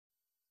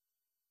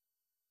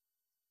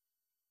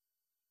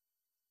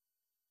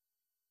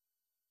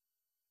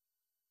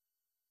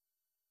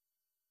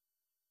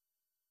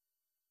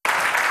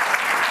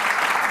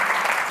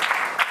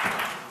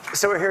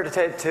So we're here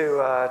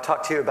to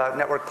talk to you about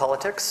network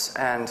politics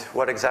and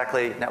what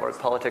exactly network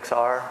politics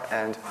are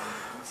and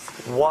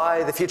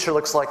why the future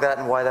looks like that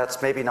and why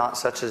that's maybe not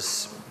such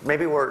as,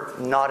 maybe we're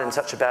not in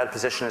such a bad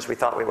position as we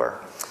thought we were.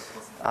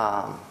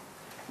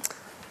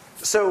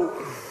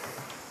 So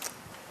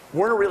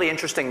we're in a really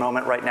interesting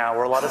moment right now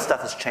where a lot of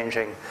stuff is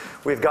changing.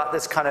 We've got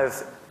this kind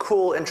of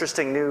cool,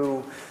 interesting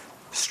new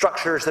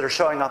structures that are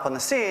showing up on the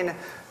scene,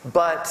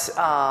 but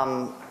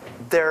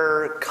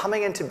they're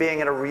coming into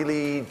being at a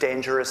really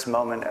dangerous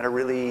moment, at a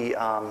really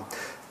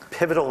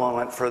pivotal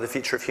moment for the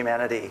future of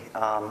humanity.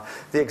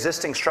 The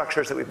existing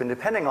structures that we've been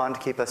depending on to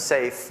keep us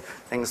safe,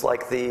 things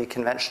like the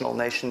conventional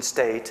nation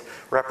state,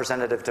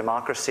 representative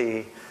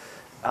democracy,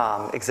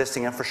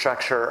 existing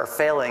infrastructure, are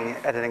failing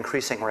at an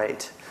increasing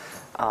rate.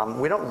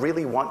 We don't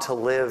really want to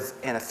live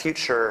in a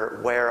future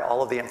where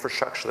all of the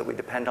infrastructure that we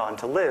depend on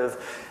to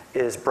live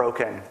is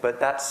broken,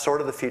 but that's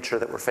sort of the future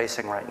that we're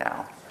facing right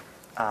now.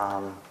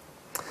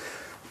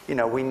 You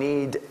know, we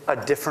need a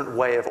different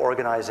way of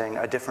organizing,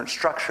 a different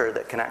structure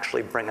that can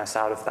actually bring us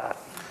out of that.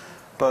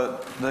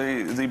 But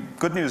the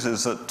good news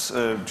is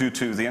that due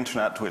to the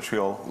internet, which we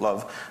all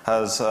love,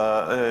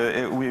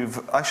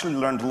 we've actually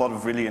learned a lot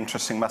of really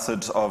interesting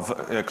methods of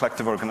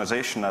collective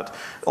organization that,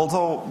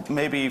 although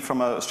maybe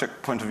from a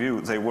strict point of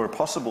view they were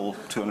possible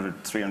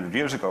 200, 300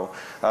 years ago,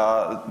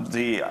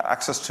 the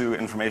access to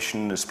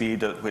information, the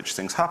speed at which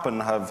things happen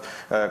have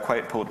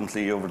quite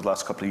potently over the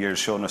last couple of years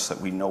shown us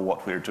that we know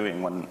what we're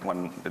doing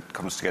when it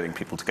comes to getting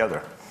people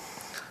together.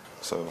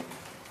 So.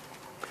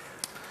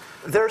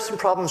 There are some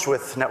problems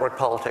with network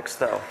politics,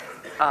 though.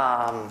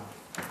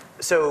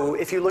 So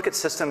if you look at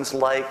systems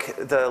like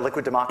the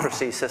liquid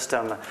democracy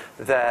system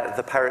that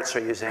the pirates are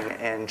using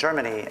in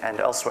Germany and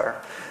elsewhere,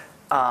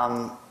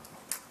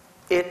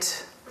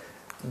 it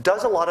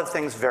does a lot of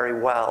things very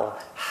well.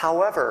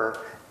 However,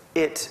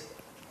 it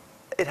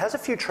has a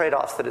few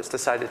trade-offs that it's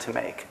decided to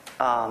make.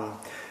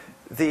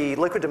 The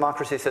liquid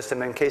democracy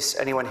system, in case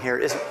anyone here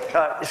isn't,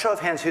 show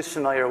of hands, who's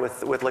familiar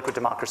with liquid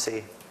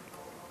democracy?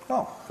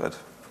 Oh, good.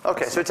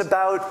 Okay, so it's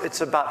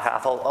about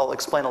half. I'll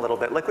explain a little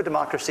bit. Liquid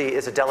democracy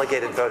is a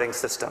delegated voting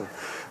system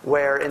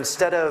where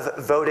instead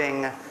of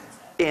voting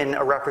in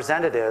a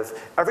representative,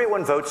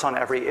 everyone votes on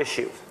every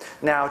issue.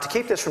 Now, to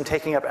keep this from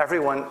taking up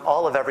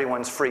all of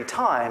everyone's free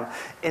time,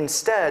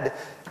 instead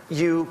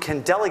you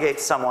can delegate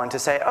someone to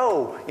say,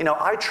 oh, you know,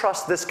 I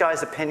trust this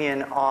guy's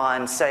opinion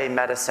on, say,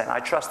 medicine. I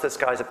trust this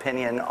guy's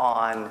opinion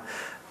on,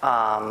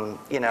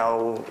 you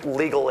know,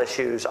 legal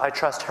issues. I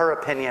trust her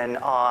opinion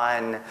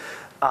on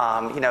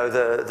you know,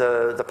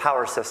 the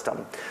power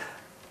system.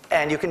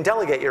 And you can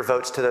delegate your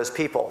votes to those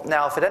people.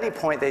 Now, if at any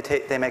point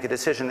they make a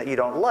decision that you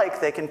don't like,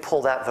 they can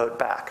pull that vote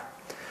back.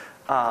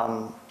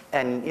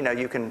 And you know,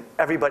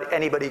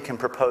 anybody can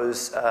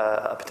propose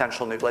a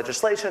potential new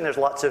legislation. There's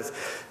lots of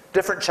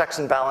different checks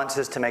and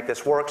balances to make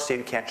this work, so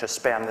you can't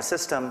just spam the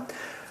system.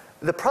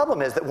 The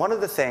problem is that one of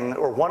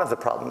the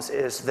problems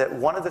is that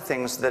one of the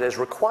things that is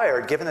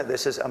required, given that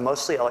this is a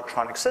mostly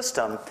electronic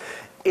system,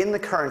 in the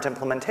current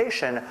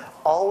implementation,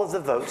 all of the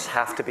votes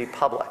have to be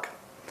public.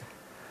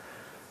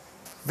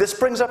 This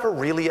brings up a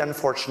really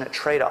unfortunate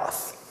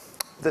trade-off.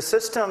 The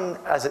system,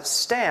 as it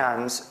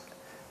stands,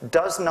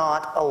 does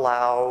not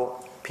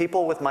allow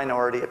people with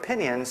minority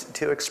opinions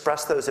to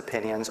express those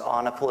opinions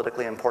on a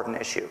politically important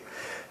issue.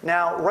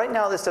 Now, right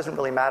now, this doesn't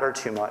really matter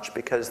too much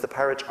because the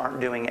pirates aren't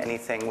doing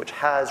anything which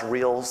has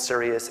real,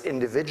 serious,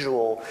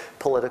 individual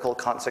political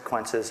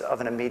consequences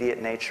of an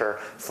immediate nature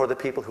for the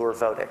people who are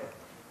voting.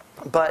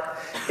 But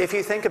if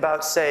you think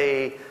about,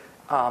 say,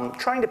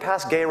 trying to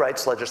pass gay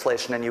rights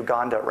legislation in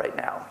Uganda right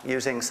now,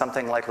 using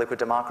something like liquid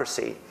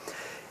democracy,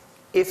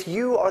 if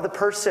you are the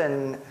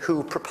person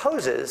who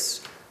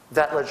proposes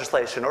that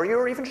legislation, or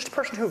you're even just a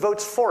person who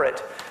votes for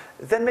it,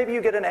 then maybe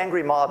you get an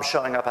angry mob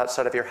showing up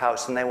outside of your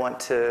house and they want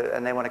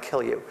to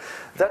kill you.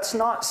 That's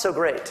not so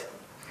great.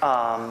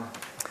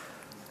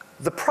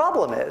 The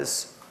problem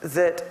is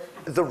that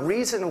the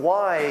reason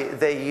why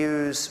they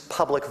use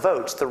public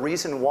votes, the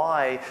reason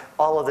why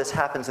all of this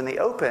happens in the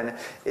open,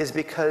 is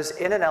because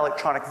in an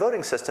electronic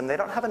voting system, they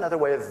don't have another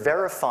way of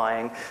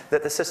verifying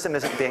that the system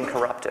isn't being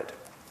corrupted.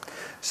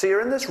 So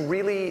you're in this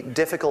really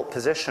difficult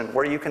position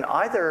where you can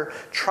either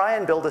try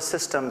and build a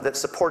system that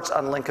supports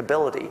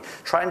unlinkability,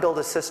 try and build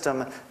a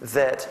system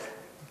that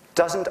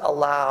doesn't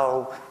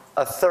allow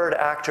a third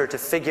actor to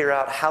figure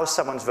out how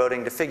someone's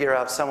voting, to figure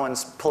out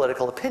someone's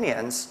political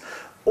opinions,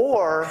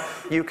 or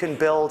you can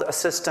build a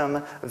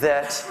system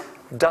that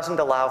doesn't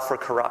allow for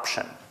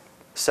corruption.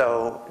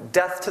 So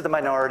death to the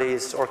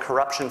minorities or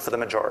corruption for the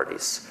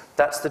majorities.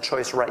 That's the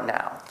choice right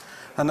now.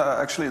 And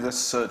actually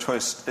this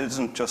choice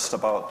isn't just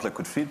about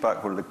liquid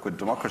feedback or liquid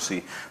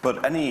democracy,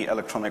 but any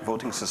electronic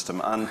voting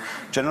system. And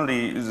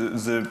generally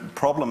the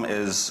problem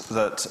is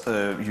that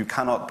you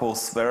cannot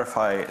both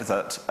verify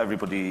that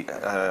everybody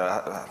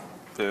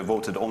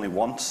voted only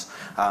once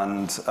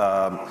and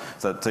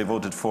that they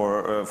voted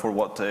for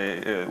what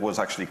was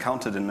actually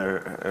counted in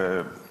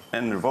their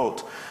in their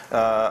vote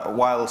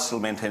while still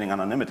maintaining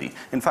anonymity.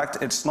 In fact,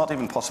 it's not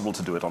even possible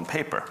to do it on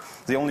paper.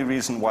 The only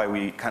reason why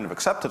we kind of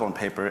accept it on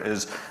paper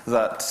is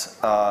that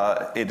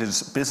it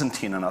is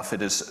Byzantine enough,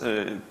 it is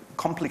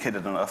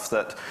complicated enough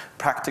that,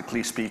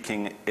 practically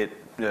speaking,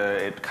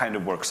 it kind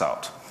of works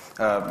out.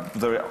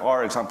 There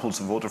are examples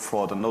of voter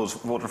fraud, and those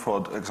voter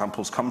fraud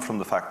examples come from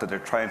the fact that they're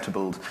trying to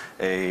build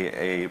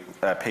a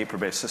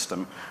paper-based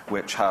system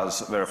which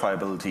has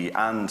verifiability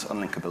and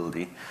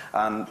unlinkability,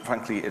 and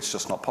frankly, it's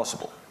just not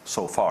possible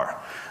so far.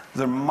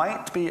 There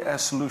might be a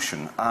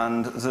solution,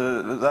 and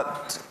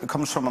that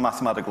comes from a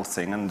mathematical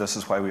thing, and this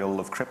is why we all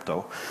love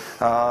crypto,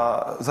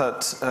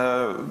 that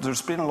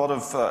there's been a lot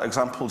of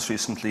examples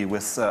recently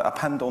with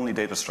append-only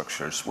data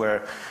structures,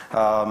 where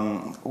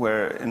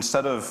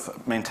instead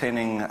of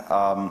maintaining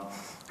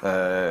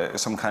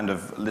some kind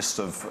of list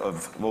of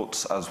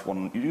votes as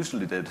one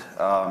usually did,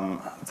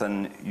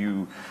 then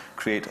you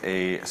create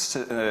a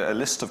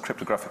list of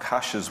cryptographic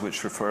hashes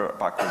which refer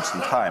backwards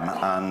in time,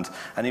 and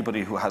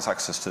anybody who has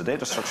access to the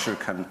data structure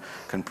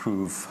can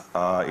prove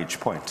each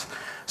point.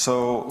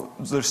 So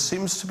there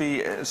seems to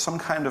be some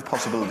kind of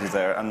possibility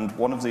there, and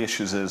one of the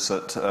issues is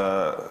that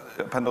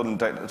append-only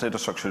data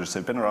structures,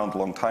 they've been around a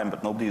long time,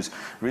 but nobody's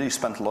really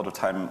spent a lot of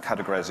time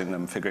categorizing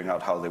them, figuring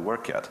out how they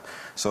work yet.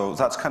 So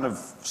that's kind of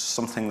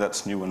something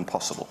that's new and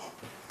possible.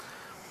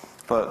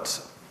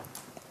 But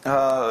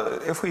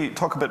if we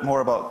talk a bit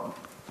more about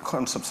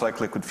concepts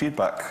like liquid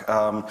feedback.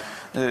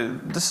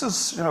 This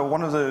is,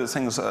 one of the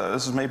things,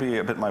 this is maybe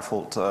a bit my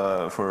fault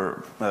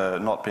for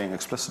not being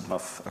explicit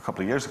enough a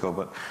couple of years ago,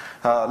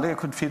 but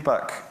liquid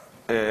feedback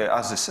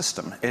as a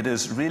system, it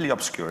is really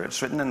obscure.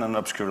 It's written in an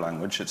obscure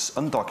language. It's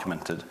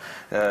undocumented,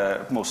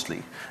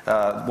 mostly.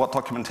 What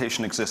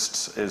documentation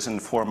exists is in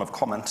the form of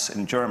comments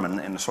in German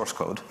in the source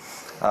code.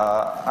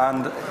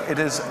 And it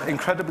is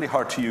incredibly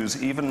hard to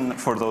use, even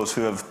for those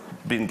who have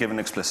been given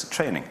explicit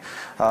training.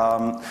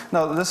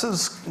 Now, this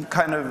is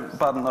kind of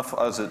bad enough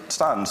as it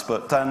stands,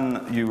 but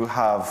then you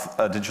have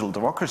a digital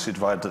democracy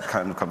divide that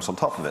kind of comes on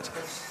top of it.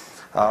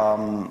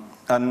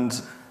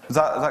 And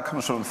that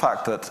comes from the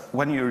fact that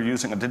when you're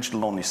using a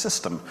digital-only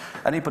system,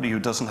 anybody who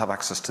doesn't have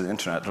access to the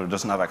internet or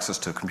doesn't have access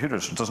to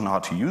computers or doesn't know how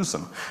to use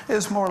them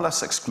is more or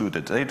less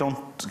excluded. They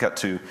don't get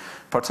to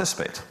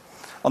participate.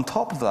 On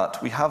top of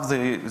that, we have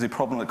the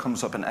problem that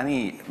comes up in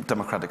any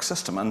democratic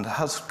system and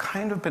has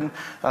kind of been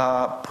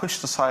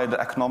pushed aside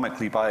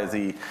economically by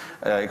the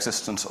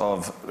existence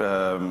of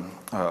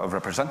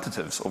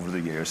representatives over the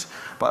years,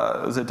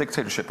 by the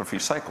dictatorship of free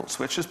cycles,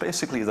 which is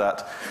basically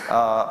that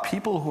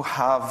people who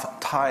have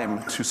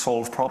time to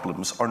solve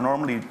problems are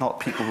normally not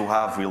people who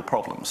have real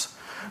problems.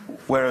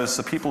 Whereas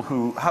the people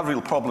who have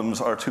real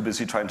problems are too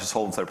busy trying to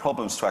solve their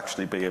problems to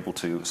actually be able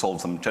to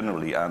solve them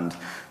generally, and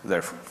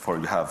therefore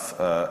you have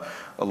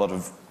a lot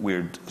of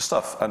weird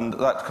stuff. And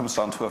that comes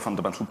down to a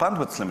fundamental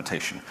bandwidth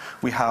limitation.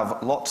 We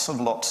have lots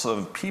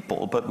of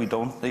people, but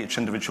each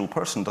individual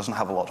person doesn't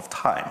have a lot of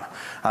time.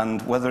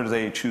 And whether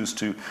they choose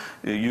to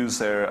use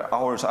their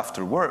hours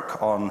after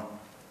work on,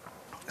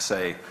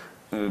 say,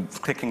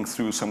 clicking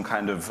through some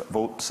kind of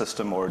vote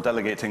system, or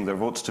delegating their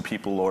votes to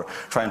people, or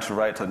trying to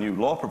write a new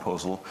law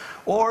proposal,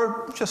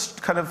 or just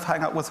kind of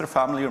hang out with their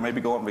family, or maybe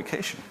go on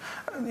vacation.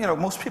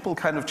 Most people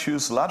kind of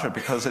choose the latter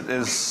because it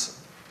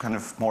is kind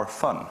of more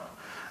fun.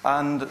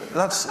 And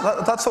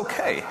that's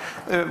okay.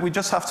 We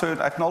just have to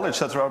acknowledge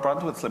that there are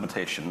bandwidth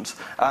limitations,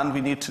 and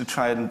we need to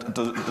try and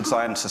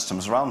design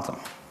systems around them.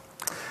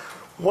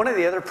 One of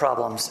the other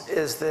problems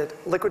is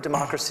that liquid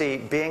democracy,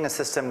 being a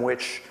system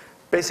which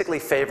basically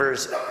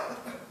favors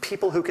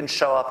people who can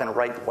show up and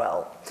write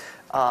well.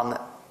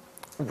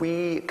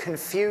 We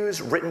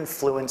confuse written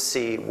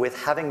fluency with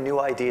having new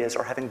ideas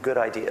or having good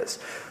ideas.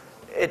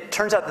 It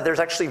turns out that there's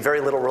actually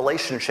very little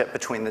relationship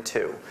between the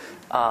two.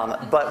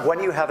 But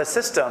when you have a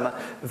system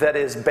that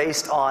is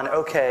based on,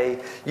 okay,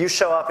 you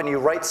show up and you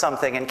write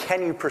something, and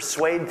can you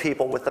persuade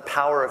people with the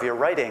power of your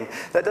writing,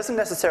 that doesn't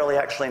necessarily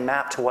actually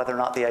map to whether or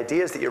not the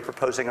ideas that you're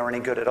proposing are any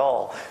good at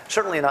all.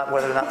 Certainly not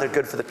whether or not they're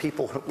good for the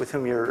people with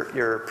whom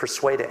you're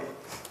persuading.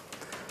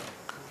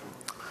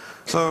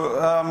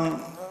 So,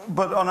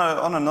 but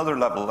on another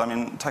level, I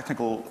mean,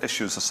 technical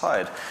issues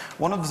aside,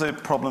 one of the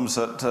problems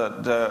that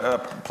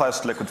applies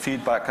to liquid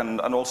feedback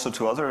and also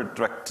to other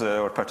direct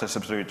or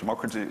participatory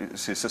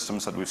democracy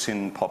systems that we've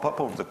seen pop up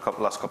over the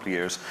last couple of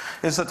years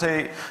is that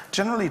they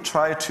generally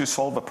try to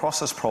solve a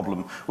process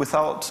problem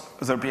without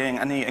there being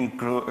any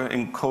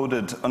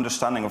encoded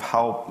understanding of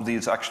how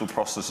these actual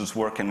processes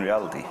work in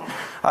reality.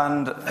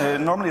 And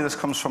normally this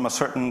comes from a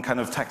certain kind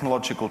of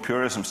technological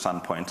purism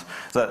standpoint,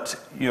 that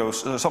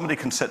somebody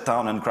can sit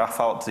down and graph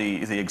out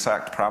the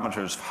exact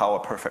parameters of how a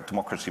perfect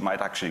democracy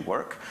might actually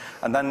work,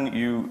 and then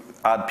you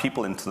add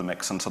people into the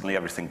mix and suddenly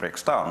everything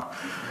breaks down.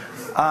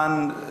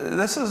 And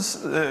this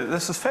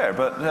is fair,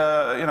 but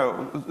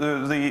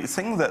the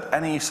thing that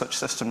any such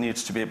system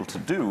needs to be able to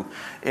do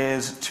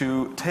is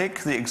to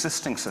take the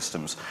existing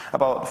systems.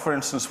 For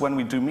instance, when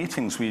we do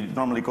meetings, we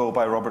normally go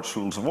by Robert's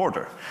Rules of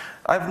Order.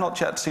 I've not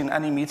yet seen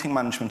any meeting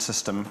management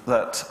system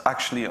that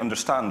actually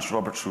understands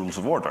Robert's Rules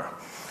of Order.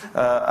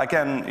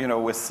 Again,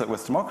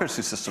 with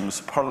democracy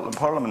systems,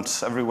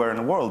 parliaments everywhere in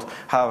the world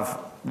have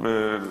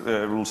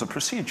rules of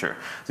procedure.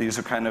 These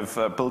are kind of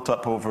built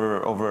up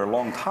over a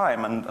long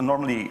time and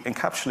normally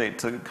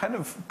encapsulate a kind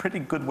of pretty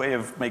good way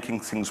of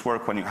making things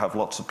work when you have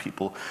lots of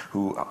people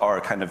who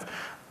are kind of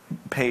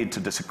paid to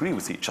disagree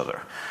with each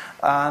other.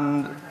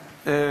 And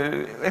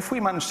if we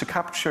manage to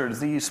capture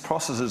these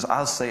processes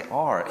as they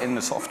are in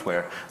the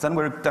software, then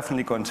we're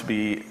definitely going to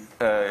be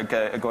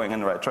going in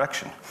the right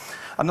direction.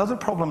 Another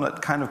problem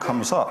that kind of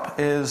comes up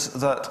is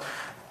that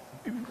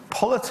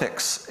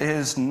politics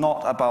is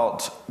not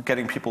about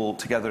getting people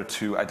together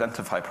to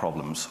identify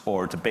problems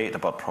or debate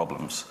about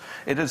problems.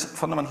 It is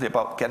fundamentally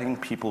about getting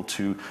people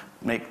to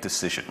make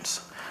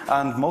decisions.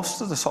 And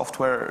most of the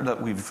software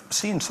that we've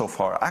seen so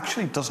far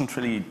actually doesn't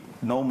really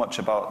know much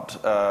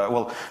about,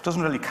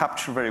 doesn't really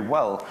capture very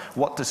well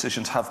what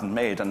decisions have been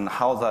made and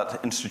how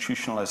that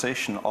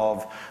institutionalization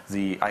of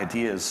the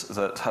ideas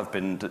that have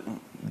been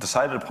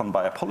decided upon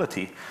by a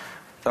polity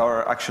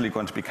are actually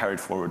going to be carried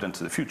forward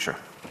into the future.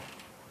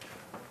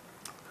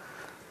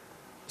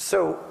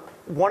 So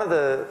one of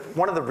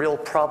the real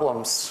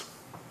problems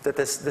that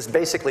this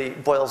basically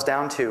boils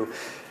down to,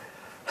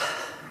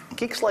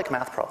 geeks like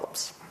math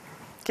problems.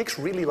 Geeks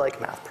really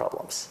like math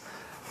problems.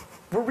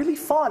 We're really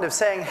fond of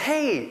saying,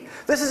 hey,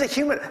 this is a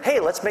human, hey,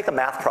 let's make a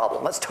math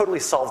problem. Let's totally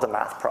solve the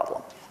math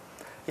problem.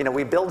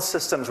 We build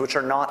systems which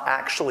are not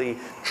actually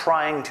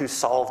trying to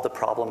solve the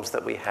problems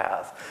that we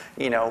have.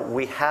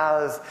 We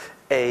have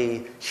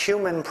a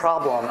human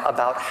problem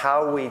about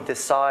how we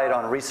decide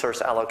on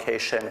resource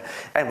allocation,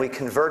 and we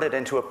convert it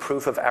into a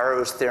proof of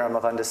Arrow's theorem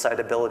of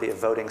undecidability of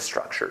voting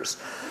structures.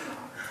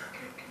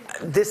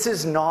 This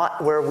is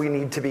not where we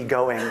need to be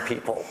going,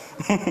 people.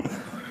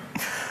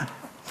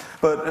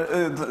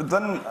 But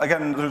then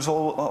again, there's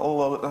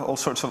all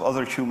sorts of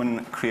other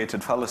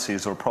human-created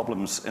fallacies or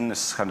problems in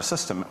this kind of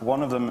system.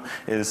 One of them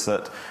is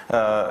that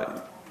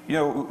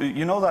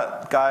you know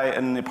that guy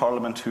in the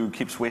parliament who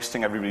keeps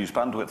wasting everybody's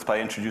bandwidth by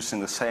introducing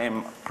the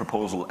same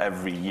proposal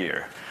every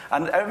year.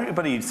 And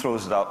everybody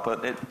throws it out,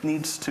 but it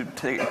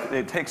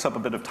takes up a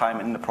bit of time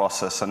in the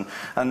process, and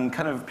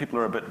kind of people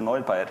are a bit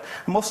annoyed by it.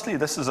 Mostly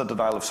this is a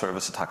denial of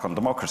service attack on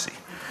democracy.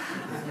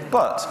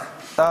 But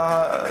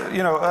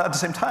at the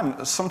same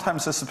time,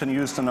 sometimes this has been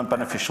used in a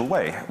beneficial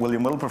way.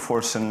 William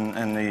Wilberforce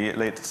in the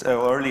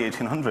early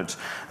 1800s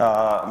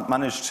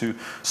managed to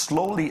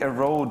slowly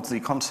erode the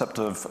concept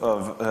of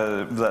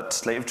that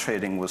slave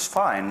trading was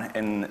fine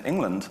in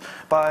England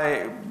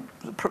by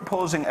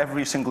proposing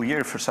every single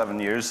year for 7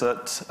 years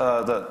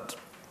that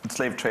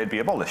slave trade be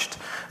abolished.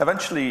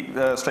 Eventually,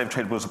 slave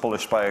trade was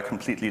abolished by a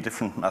completely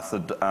different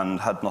method and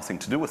had nothing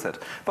to do with it.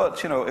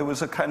 But, it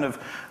was a kind of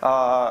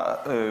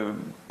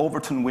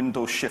Overton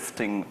window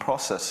shifting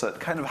process that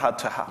kind of had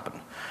to happen.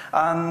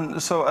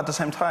 And so at the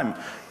same time,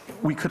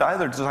 we could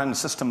either design a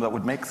system that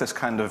would make this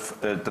kind of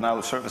denial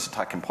of service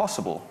attack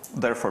impossible,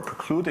 therefore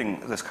precluding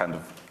this kind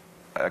of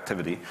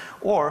activity,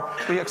 or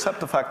we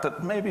accept the fact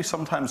that maybe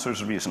sometimes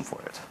there's a reason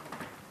for it.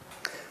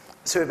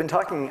 So we've been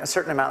talking a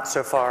certain amount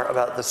so far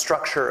about the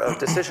structure of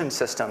decision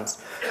systems.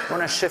 I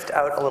want to shift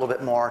out a little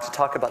bit more to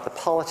talk about the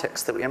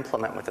politics that we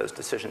implement with those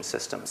decision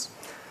systems.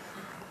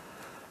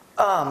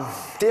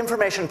 The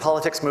information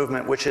politics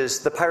movement, which is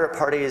the pirate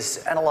parties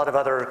and a lot of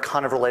other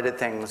kind of related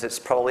things, it's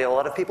probably a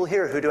lot of people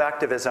here who do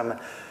activism,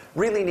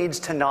 really needs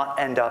to not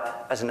end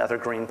up as another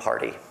Green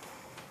Party.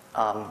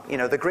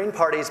 The Green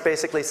parties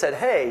basically said,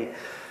 hey,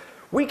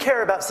 we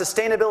care about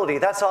sustainability,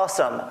 that's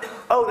awesome.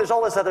 Oh, there's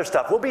all this other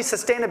stuff. We'll be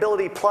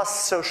sustainability plus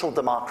social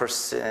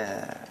democracy.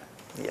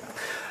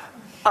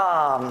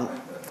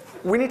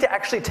 We need to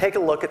actually take a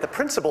look at the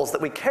principles that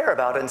we care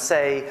about and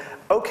say,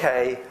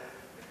 okay,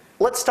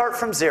 let's start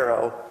from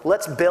zero.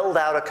 Let's build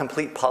out a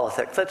complete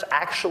politics. Let's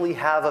actually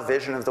have a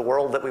vision of the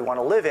world that we want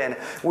to live in,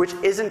 which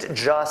isn't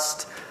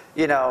just,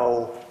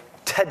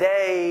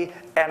 today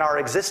and our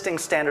existing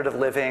standard of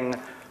living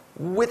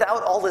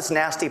without all this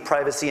nasty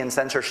privacy and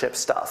censorship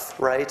stuff,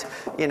 right?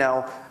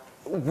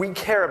 We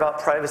care about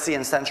privacy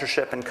and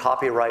censorship and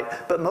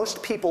copyright, but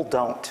most people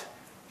don't.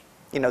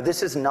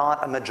 This is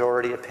not a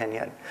majority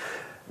opinion.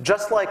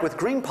 Just like with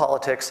green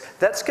politics,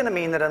 that's going to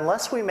mean that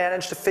unless we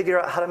manage to figure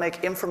out how to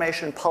make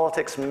information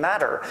politics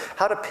matter,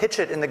 how to pitch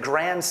it in the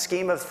grand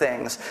scheme of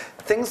things,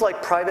 things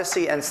like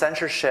privacy and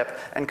censorship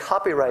and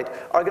copyright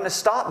are going to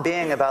stop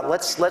being about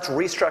let's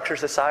restructure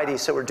society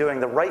so we're doing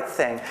the right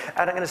thing,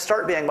 and are going to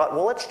start being about,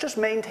 well, let's just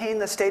maintain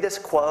the status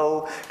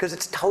quo because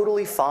it's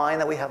totally fine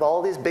that we have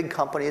all these big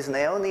companies and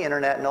they own the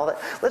internet and all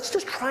that. Let's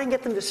just try and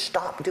get them to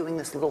stop doing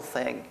this little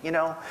thing,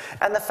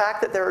 And the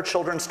fact that there are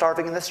children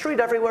starving in the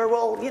street everywhere,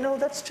 well,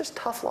 that's that's just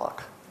tough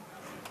luck.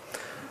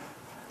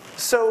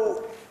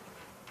 So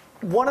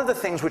one of the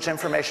things which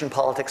information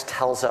politics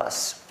tells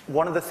us,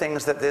 one of the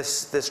things that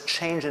this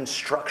change in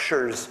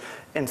structures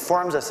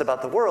informs us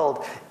about the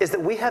world, is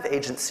that we have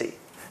agency,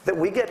 that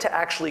we get to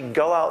actually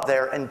go out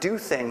there and do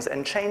things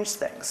and change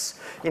things.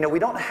 You know, we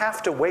don't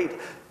have to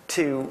wait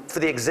for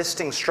the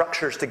existing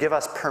structures to give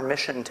us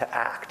permission to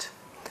act.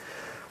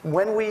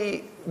 When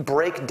we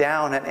break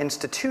down an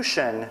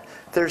institution,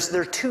 there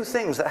are two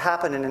things that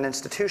happen in an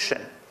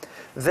institution.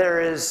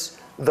 There is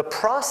the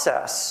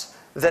process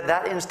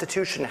that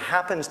institution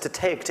happens to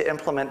take to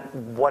implement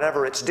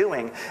whatever it's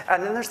doing,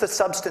 and then there's the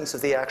substance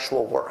of the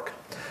actual work.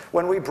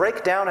 When we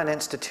break down an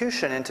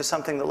institution into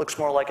something that looks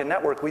more like a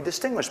network, we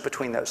distinguish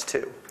between those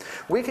two.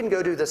 We can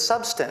go do the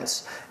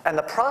substance, and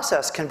the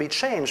process can be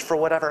changed for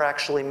whatever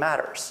actually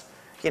matters.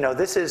 You know,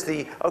 this is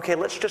the, okay,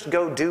 let's just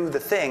go do the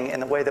thing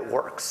in the way that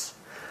works.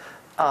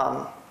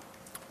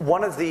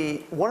 One of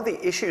the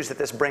issues that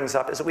this brings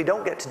up is that we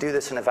don't get to do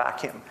this in a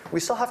vacuum. We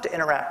still have to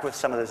interact with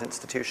some of those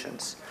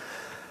institutions.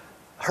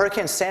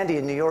 Hurricane Sandy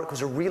in New York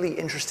was a really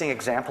interesting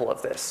example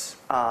of this.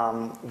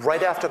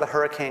 Right after the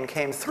hurricane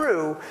came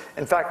through,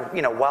 in fact,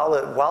 you know,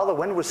 while the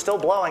wind was still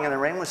blowing and the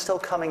rain was still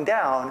coming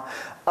down,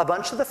 a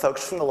bunch of the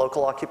folks from the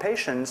local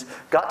occupations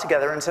got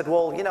together and said,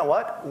 well, you know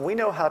what? We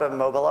know how to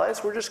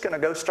mobilize. We're just going to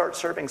go start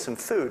serving some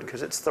food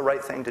because it's the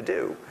right thing to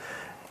do.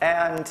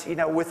 And, you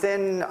know,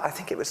 within, I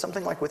think it was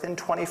something like within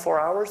 24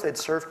 hours, they'd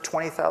served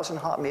 20,000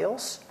 hot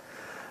meals.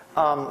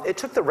 It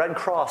took the Red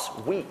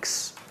Cross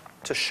weeks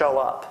to show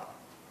up.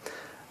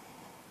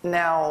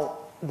 Now,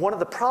 one of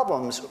the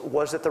problems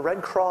was that the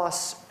Red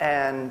Cross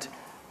and,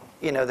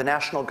 you know, the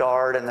National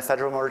Guard and the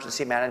Federal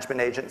Emergency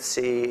Management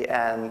Agency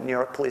and New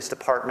York Police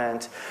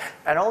Department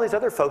and all these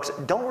other folks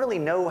don't really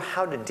know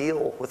how to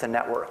deal with a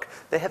network.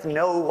 They have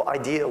no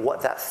idea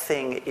what that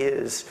thing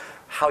is,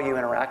 how you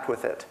interact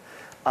with it.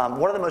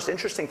 One of the most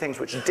interesting things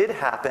which did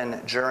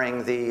happen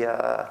during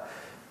the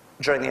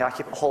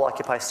whole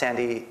Occupy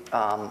Sandy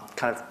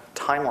kind of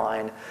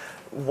timeline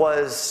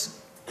was,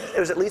 it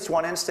was at least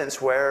one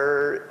instance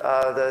where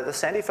the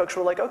Sandy folks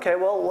were like, okay,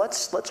 well,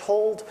 let's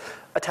hold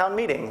a town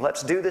meeting.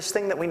 Let's do this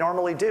thing that we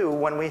normally do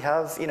when we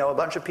have, you know, a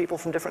bunch of people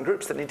from different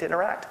groups that need to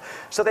interact.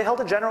 So they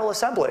held a general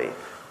assembly,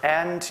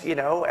 and, you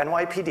know,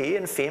 NYPD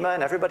and FEMA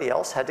and everybody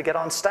else had to get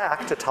on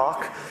stack to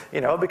talk,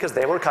 you know, because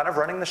they were kind of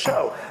running the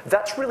show.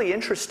 That's really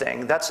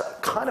interesting. That's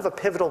kind of a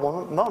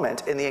pivotal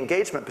moment in the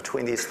engagement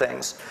between these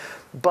things.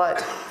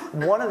 But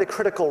one of the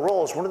critical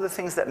roles, one of the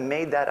things that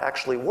made that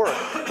actually work,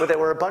 where there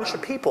were a bunch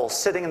of people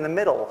sitting in the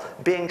middle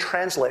being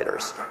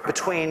translators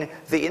between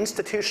the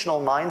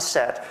institutional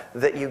mindset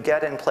that you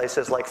get in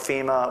places like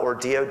FEMA or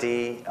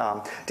DOD.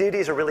 DOD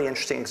is a really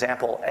interesting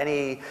example.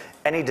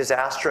 Any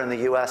disaster in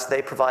the US,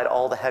 they provide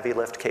all the heavy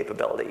lift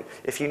capability.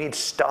 If you need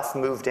stuff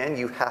moved in,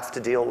 you have to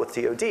deal with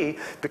DOD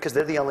because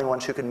they're the only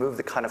ones who can move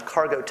the kind of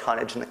cargo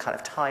tonnage and the kind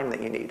of time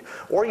that you need.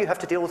 Or you have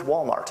to deal with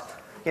Walmart.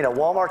 You know,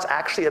 Walmart's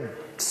actually a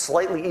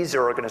slightly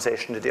easier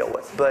organization to deal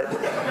with, but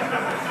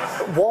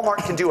Walmart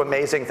can do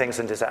amazing things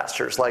in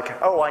disasters,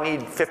 like, oh, I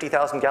need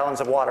 50,000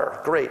 gallons of water.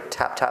 Great,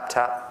 tap, tap,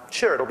 tap.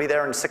 Sure, it'll be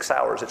there in 6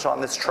 hours. It's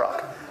on this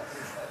truck.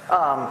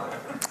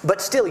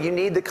 But still, you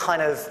need the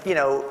kind of, you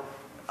know,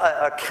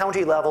 a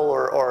county level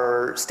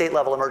or state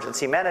level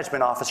emergency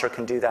management officer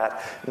can do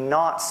that,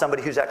 not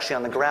somebody who's actually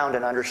on the ground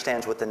and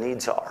understands what the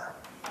needs are.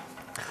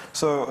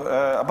 So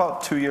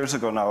about 2 years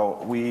ago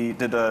now, we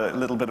did a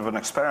little bit of an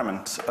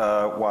experiment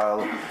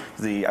while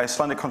the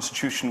Icelandic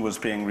constitution was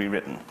being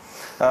rewritten.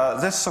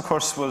 This, of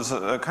course, was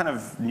a kind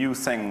of new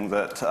thing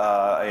that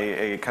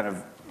a kind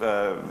of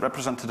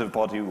representative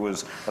body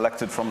was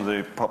elected from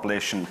the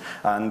population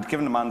and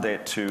given a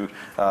mandate to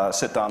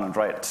sit down and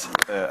write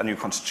a new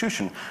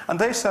constitution. And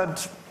they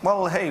said,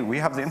 well, hey, we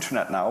have the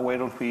internet now, why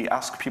don't we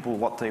ask people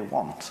what they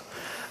want?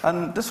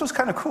 And this was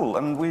kind of cool,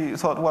 and we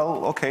thought,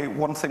 well, okay,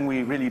 one thing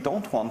we really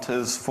don't want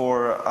is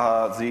for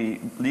the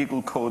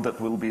legal code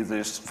that will be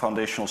this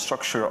foundational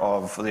structure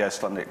of the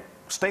Icelandic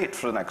state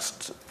for the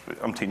next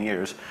umpteen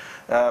years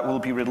will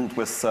be riddled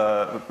with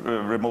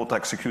remote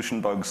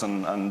execution bugs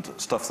and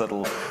stuff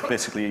that'll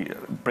basically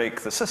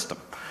break the system.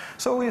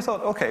 So we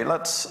thought, okay,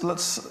 let's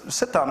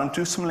sit down and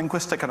do some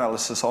linguistic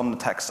analysis on the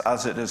text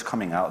as it is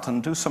coming out,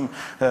 and do some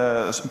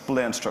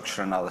Boolean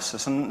structure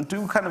analysis, and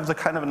do the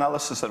kind of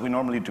analysis that we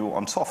normally do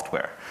on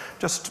software.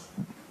 Just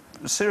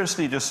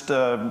seriously, just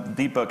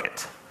debug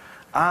it.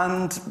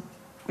 And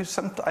we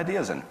sent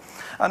ideas in.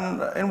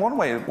 And in one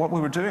way, what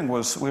we were doing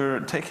was we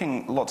were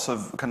taking lots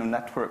of kind of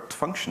networked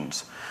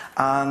functions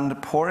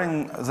and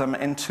pouring them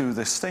into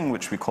this thing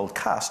which we called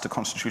CAST, the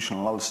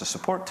Constitutional Analysis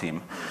Support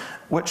Team,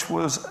 which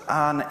was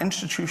an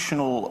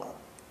institutional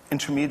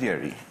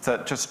intermediary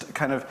that just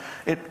kind of,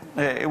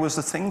 it was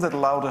the thing that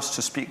allowed us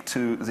to speak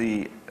to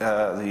the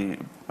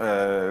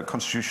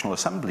Constitutional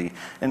Assembly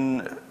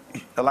in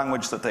a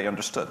language that they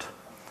understood.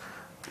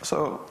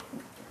 So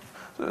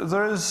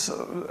there is,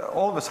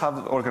 all of us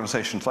have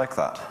organizations like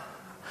that.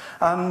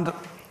 And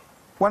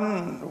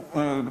When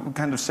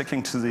kind of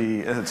sticking to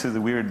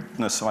the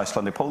weirdness of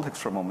Icelandic politics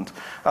for a moment,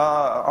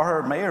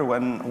 our mayor,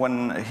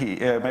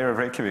 mayor of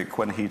Reykjavik,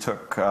 when he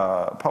took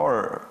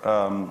power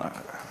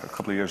a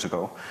couple of years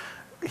ago,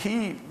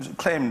 he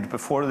claimed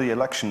before the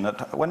election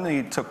that when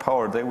they took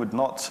power, they would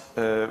not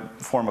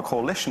form a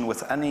coalition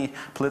with any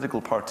political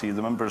party,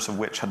 the members of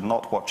which had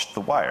not watched The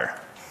Wire.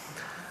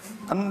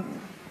 And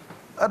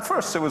at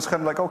first, it was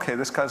kind of like, okay,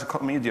 this guy's a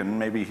comedian,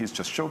 maybe he's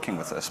just joking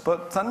with this.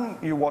 But then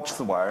you watch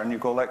The Wire and you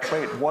go like,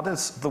 wait, what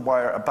is The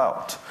Wire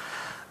about?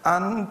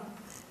 And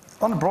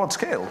on a broad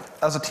scale,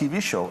 as a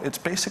TV show, it's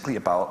basically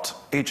about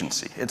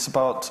agency. It's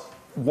about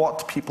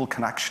what people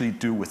can actually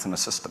do within a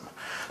system.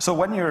 So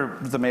when you're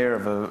the mayor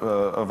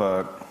of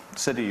a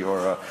city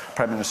or a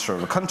prime minister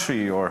of a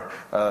country or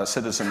a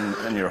citizen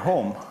in your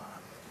home,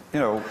 you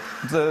know,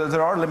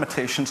 there are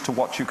limitations to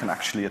what you can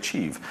actually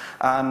achieve.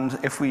 And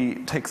if we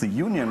take the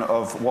union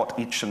of what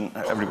each and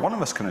every one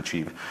of us can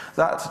achieve,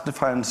 that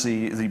defines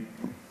the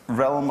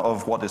realm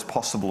of what is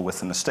possible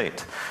within a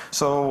state.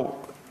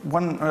 So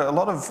when a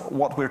lot of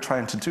what we're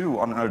trying to do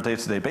on our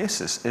day-to-day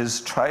basis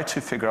is try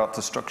to figure out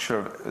the structure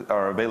of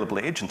our available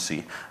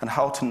agency and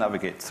how to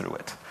navigate through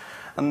it.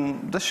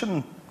 And this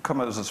shouldn't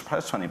come as a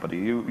surprise to anybody.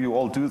 You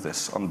all do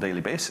this on a daily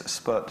basis,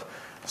 but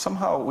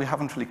somehow we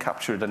haven't really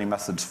captured any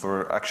methods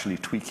for actually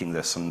tweaking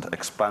this and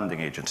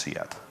expanding agency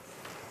yet.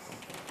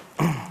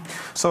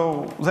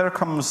 So there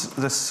comes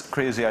this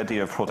crazy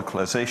idea of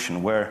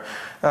protocolization, where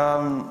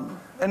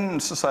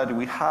in society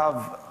we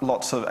have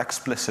lots of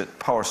explicit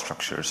power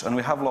structures and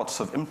we have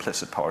lots of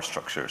implicit power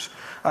structures.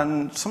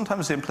 And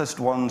sometimes the implicit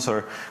ones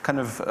are kind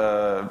of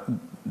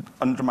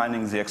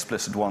undermining the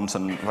explicit ones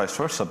and vice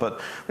versa.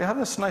 But we have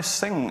this nice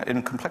thing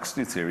in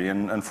complexity theory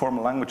and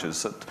formal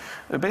languages that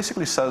it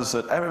basically says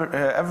that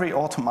every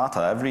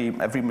automata,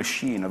 every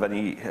machine of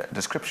any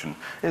description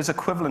is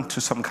equivalent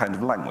to some kind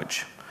of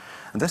language.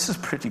 And this is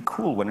pretty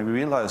cool when we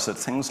realize that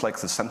things like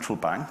the central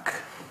bank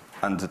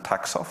and the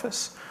tax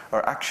office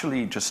are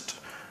actually just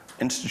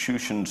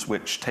institutions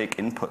which take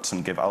inputs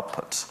and give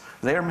outputs.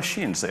 They are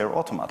machines, they are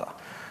automata.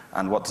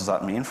 And what does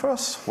that mean for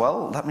us?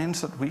 Well, that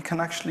means that we can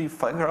actually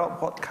figure out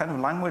what kind of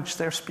language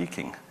they're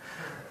speaking.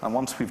 And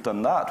once we've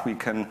done that, we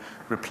can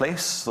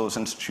replace those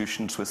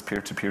institutions with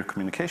peer-to-peer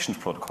communications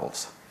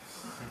protocols.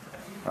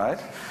 Right?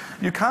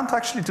 You can't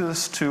actually do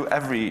this to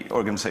every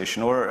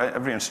organization or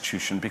every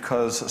institution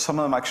because some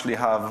of them actually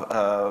have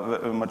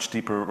a much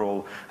deeper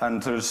role.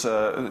 And there's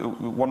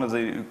one of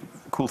the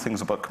cool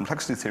things about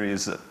complexity theory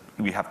is that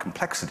we have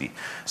complexity.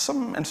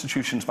 Some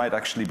institutions might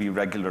actually be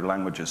regular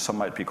languages, some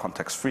might be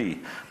context-free.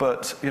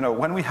 But you know,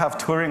 when we have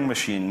Turing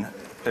machine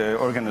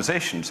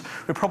organizations,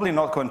 we're probably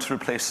not going to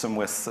replace them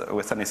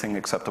with anything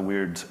except a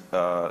weird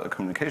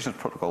communications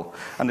protocol,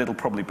 and it'll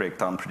probably break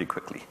down pretty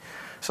quickly.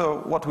 So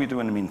what do we do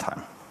in the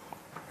meantime?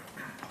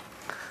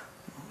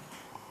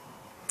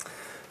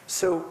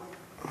 So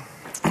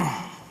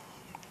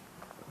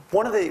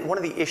one of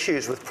the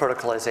issues with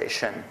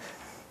protocolization,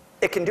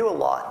 it can do a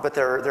lot, but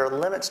there are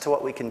limits to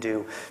what we can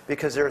do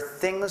because there are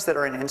things that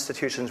are in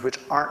institutions which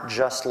aren't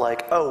just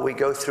like, oh, we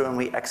go through and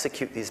we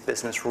execute these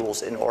business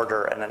rules in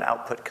order and an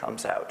output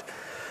comes out.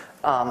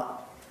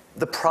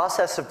 The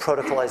process of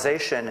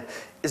protocolization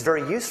is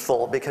very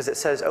useful because it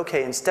says,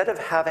 okay, instead of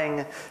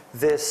having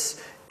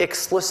this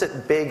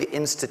explicit big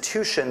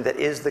institution that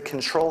is the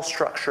control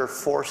structure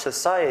for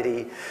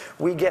society,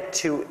 we get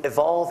to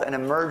evolve and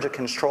emerge a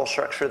control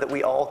structure that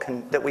we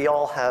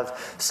all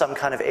have some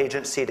kind of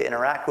agency to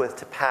interact with,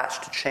 to patch,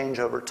 to change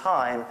over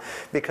time,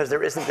 because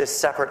there isn't this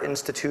separate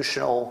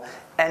institutional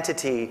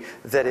entity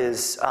that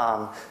is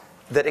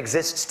that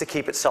exists to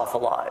keep itself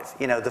alive.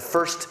 You know, the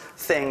first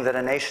thing that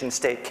a nation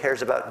state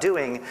cares about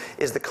doing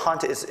is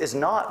is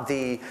not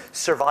the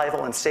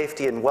survival and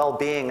safety and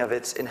well-being of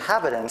its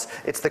inhabitants,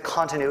 it's the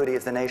continuity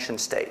of the nation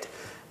state.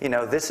 You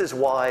know, this is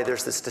why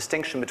there's this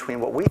distinction between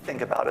what we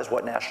think about as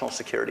what national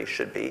security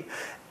should be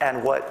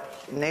and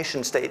what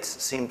nation states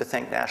seem to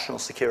think national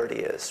security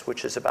is,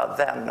 which is about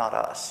them, not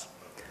us.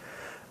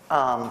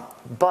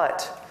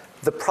 But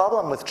the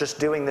problem with just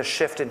doing this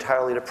shift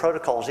entirely to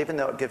protocols, even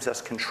though it gives us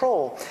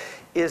control,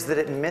 is that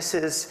it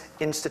misses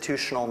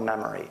institutional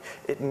memory.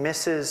 It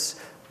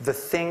misses the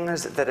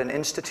things that an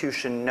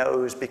institution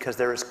knows because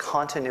there is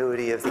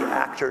continuity of the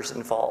actors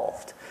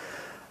involved.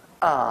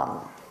 Do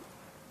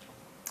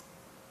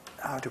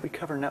we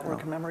cover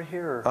network memory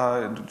here?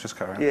 Or? Just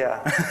cover it.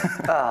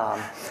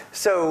 Yeah.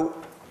 So,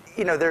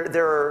 you know,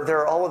 there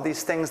are all of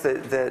these things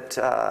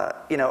that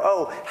you know,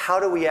 oh, how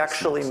do we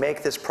actually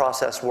make this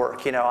process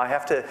work? You know, I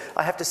have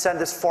to send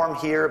this form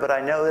here, but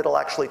I know it'll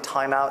actually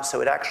time out, so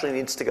it actually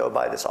needs to go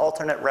by this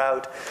alternate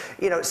route.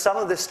 You know, some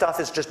of this stuff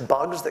is just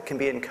bugs that can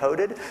be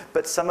encoded,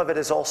 but some of it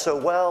is also,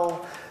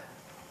 well,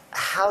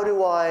 how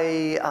do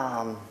I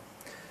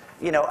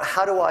you know,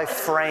 how do I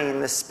frame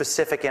this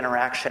specific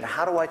interaction?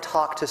 How do I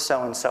talk to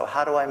so-and-so?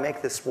 How do I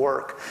make this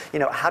work? You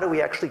know, how do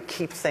we actually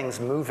keep things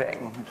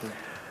moving?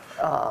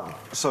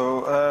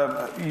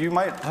 You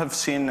might have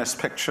seen this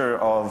picture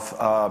of,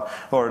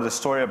 or the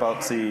story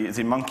about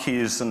the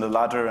monkeys and the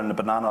ladder and the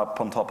banana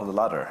up on top of the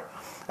ladder.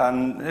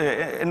 And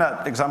in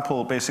that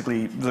example,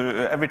 basically,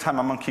 every time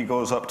a monkey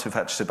goes up to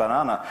fetch the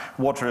banana,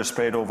 water is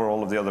sprayed over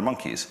all of the other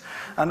monkeys.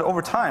 And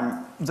over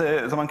time,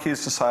 the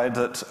monkeys decide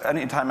that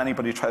anytime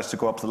anybody tries to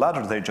go up the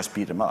ladder, they just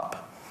beat him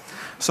up.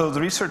 So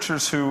the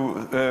researchers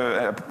who,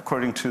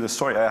 according to the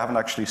story, I haven't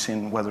actually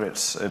seen whether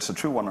it's a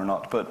true one or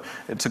not, but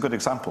it's a good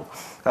example.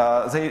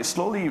 They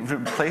slowly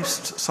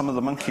replaced some of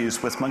the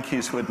monkeys with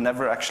monkeys who had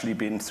never actually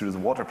been through the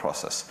water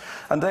process.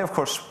 And they, of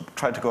course,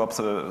 tried to go up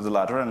the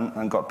ladder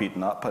and got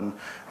beaten up.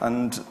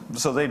 And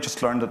so they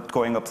just learned that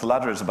going up the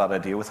ladder is a bad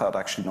idea without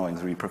actually knowing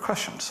the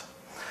repercussions.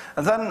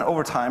 And then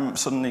over time,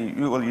 suddenly,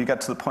 well, you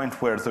get to the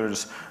point where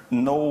there's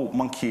no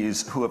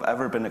monkeys who have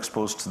ever been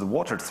exposed to the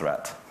water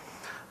threat.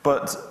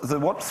 But the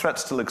water threat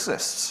still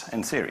exists,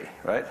 in theory,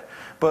 right?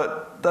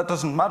 But that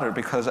doesn't matter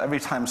because every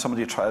time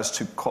somebody tries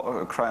to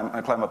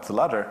climb up the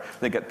ladder,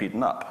 they get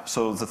beaten up.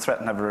 So the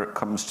threat never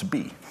comes to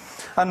be.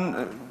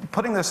 And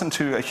putting this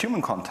into a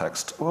human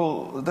context,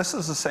 well, this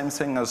is the same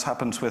thing as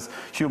happens with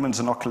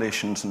humans'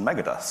 inoculations and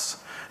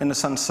megadeaths, in the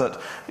sense that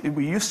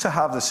we used to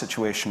have this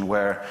situation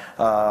where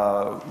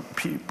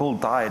people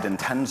died in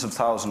tens of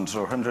thousands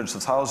or hundreds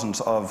of thousands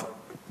of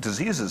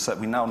diseases that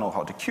we now know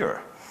how to cure.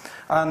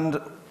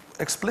 And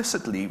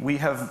explicitly, we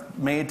have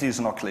made these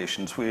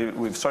inoculations.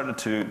 We've started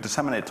to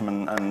disseminate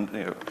them,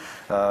 and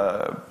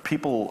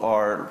people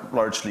are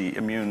largely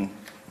immune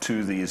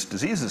to these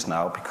diseases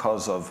now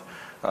because of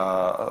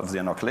the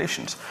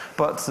inoculations.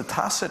 But the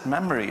tacit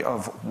memory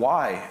of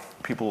why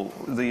people,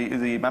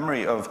 the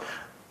memory of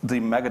the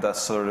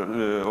megadeaths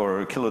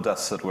or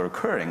kilodeaths that were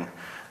occurring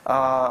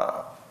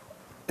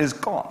is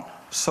gone.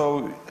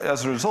 So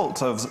as a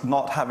result of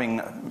not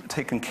having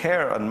taken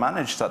care and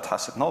managed that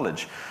tacit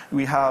knowledge,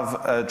 we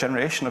have a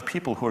generation of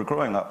people who are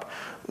growing up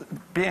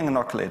being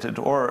inoculated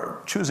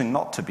or choosing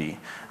not to be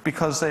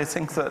because they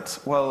think that,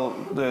 well,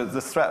 the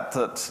threat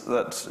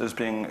that is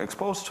being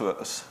exposed to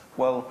us,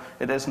 well,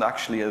 it isn't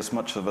actually as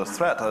much of a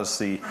threat as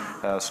the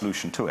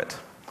solution to it.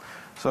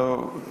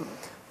 So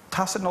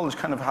tacit knowledge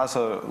kind of has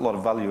a lot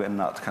of value in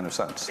that kind of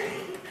sense.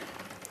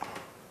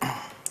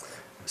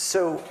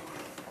 So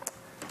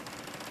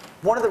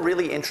one of the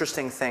really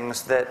interesting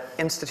things that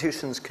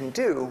institutions can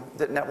do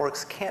that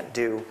networks can't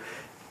do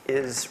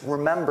is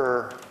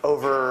remember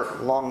over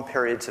long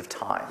periods of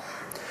time.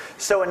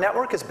 So a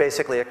network is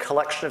basically a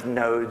collection of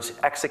nodes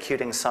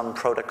executing some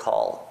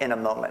protocol in a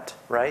moment,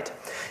 right?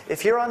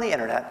 If you're on the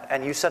internet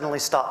and you suddenly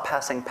stop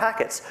passing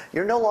packets,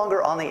 you're no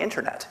longer on the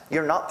internet.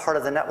 You're not part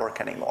of the network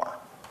anymore.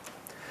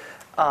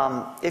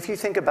 If you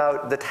think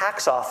about the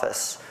tax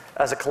office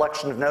as a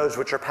collection of nodes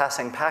which are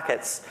passing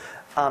packets,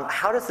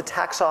 how does the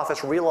tax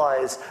office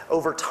realize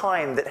over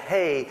time that,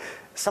 hey,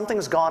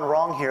 something's gone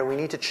wrong here, we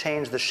need to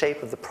change the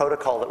shape of the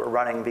protocol that we're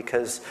running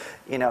because,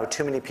 you know,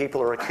 too many people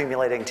are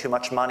accumulating too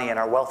much money and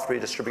our wealth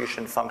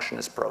redistribution function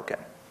is broken?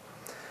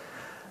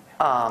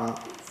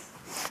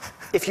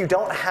 If you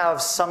don't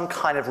have some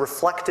kind of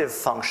reflective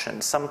function,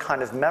 some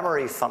kind of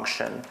memory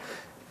function,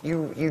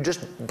 you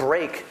just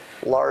break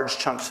large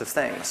chunks of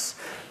things.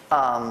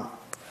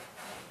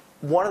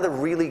 One of the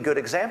really good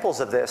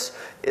examples of this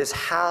is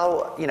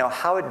how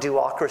a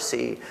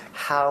do-ocracy,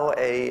 how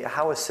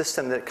a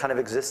system that kind of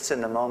exists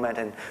in the moment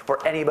and where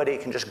anybody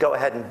can just go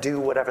ahead and do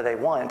whatever they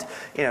want,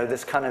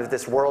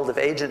 this world of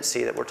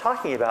agency that we're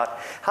talking about,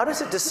 how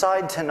does it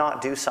decide to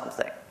not do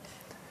something?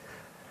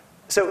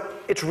 So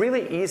it's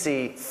really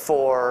easy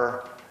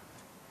for,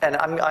 and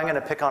I'm going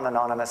to pick on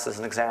Anonymous as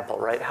an example,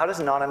 right? How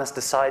does Anonymous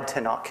decide to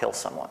not kill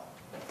someone?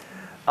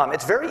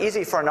 It's very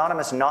easy for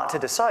Anonymous not to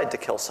decide to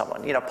kill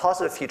someone.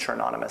 Positive Future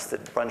Anonymous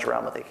that runs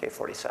around with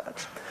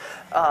AK-47s.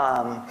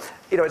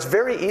 It's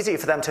very easy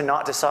for them to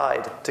not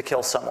decide to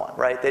kill someone,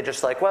 right? They're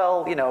just like,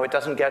 well, it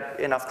doesn't get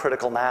enough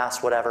critical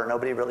mass, whatever,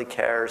 nobody really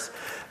cares.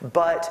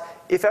 But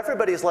if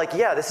everybody's like,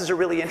 yeah, this is a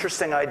really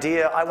interesting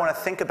idea, I want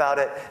to think about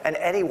it, and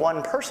any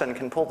one person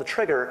can pull the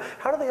trigger,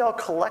 how do they all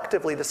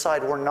collectively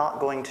decide we're not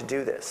going to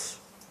do this?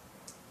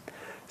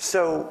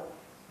 So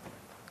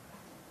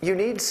you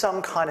need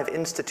some kind of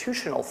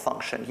institutional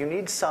function. You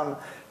need some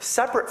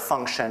separate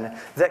function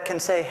that can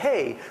say,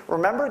 hey,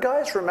 remember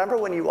guys, remember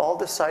when you all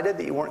decided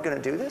that you weren't going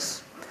to do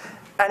this?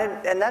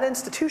 And that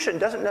institution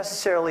doesn't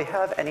necessarily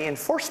have any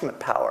enforcement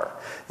power.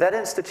 That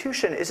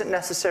institution isn't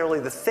necessarily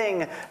the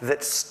thing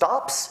that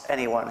stops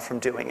anyone from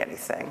doing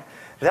anything.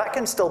 That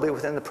can still be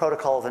within the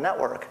protocol of the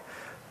network.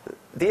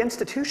 The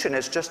institution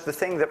is just the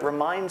thing that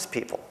reminds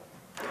people.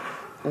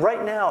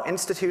 Right now,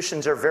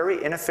 institutions are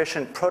very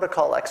inefficient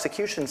protocol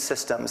execution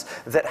systems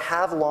that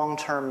have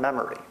long-term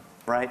memory,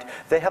 right?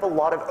 They have a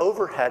lot of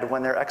overhead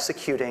when they're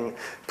executing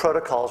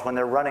protocols, when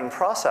they're running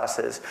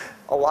processes.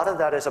 A lot of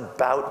that is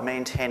about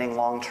maintaining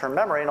long-term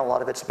memory, and a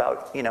lot of it's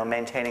about,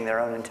 maintaining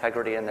their own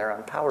integrity and their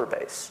own power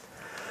base.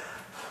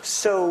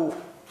 So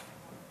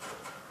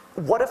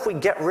what if we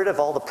get rid of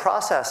all the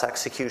process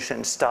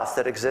execution stuff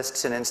that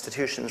exists in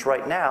institutions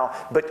right now,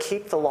 but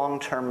keep the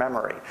long-term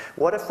memory?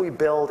 What if we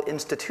build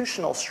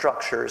institutional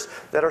structures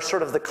that are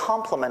sort of the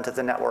complement of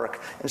the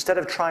network, instead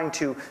of trying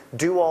to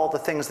do all the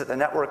things that the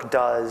network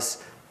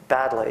does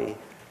badly,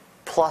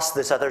 plus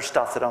this other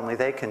stuff that only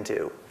they can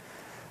do?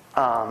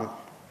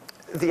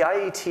 The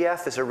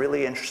IETF is a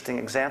really interesting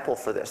example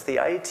for this. The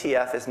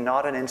IETF is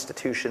not an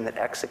institution that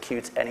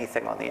executes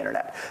anything on the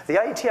internet. The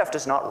IETF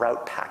does not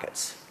route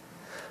packets.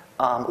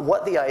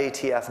 What the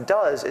IETF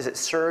does is it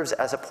serves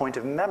as a point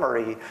of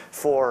memory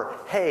for,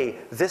 hey,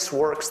 this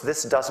works,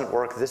 this doesn't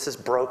work, this is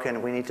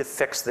broken, we need to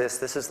fix this,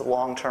 this is the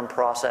long-term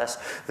process,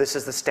 this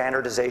is the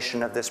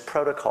standardization of this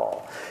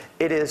protocol.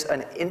 It is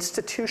an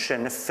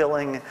institution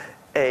filling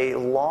a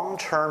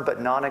long-term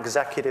but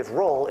non-executive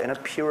role in a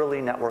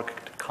purely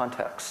networked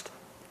context.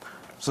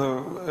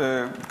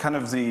 So kind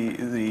of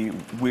the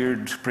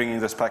weird bringing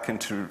this back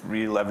into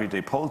real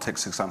everyday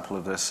politics example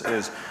of this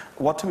is,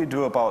 what do we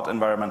do about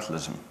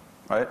environmentalism?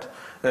 Right?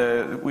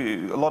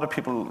 A lot of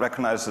people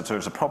recognize that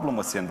there's a problem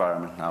with the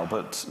environment now,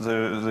 but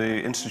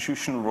the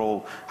institutional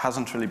role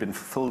hasn't really been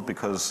fulfilled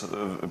because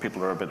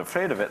people are a bit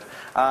afraid of it.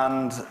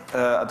 And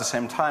at the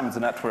same time,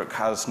 the network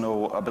has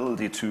no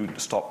ability to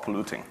stop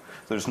polluting.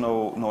 There's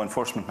no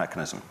enforcement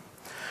mechanism.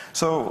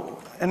 So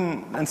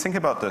in thinking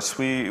about this,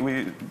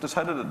 we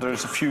decided that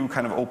there's a few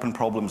kind of open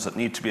problems that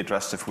need to be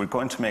addressed if we're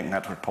going to make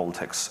network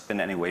politics in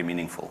any way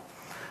meaningful.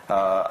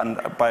 And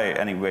by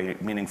any way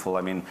meaningful,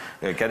 I mean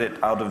get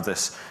it out of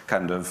this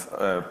kind of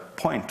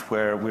point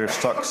where we're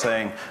stuck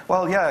saying,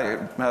 well,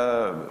 yeah,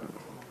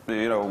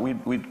 you know,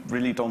 we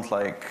really don't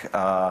like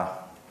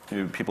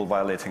people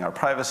violating our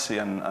privacy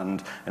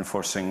and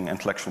enforcing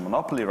intellectual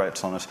monopoly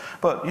rights on us,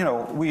 but you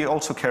know, we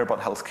also care about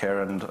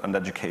healthcare and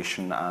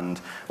education and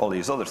all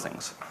these other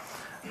things.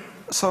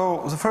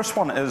 So the first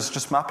one is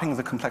just mapping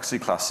the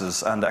complexity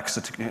classes and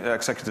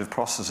executive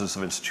processes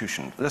of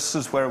institution. This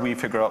is where we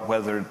figure out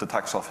whether the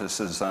tax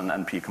office is an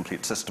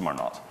NP-complete system or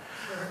not.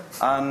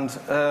 And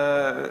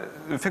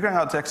figuring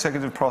out the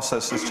executive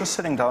process is just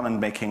sitting down and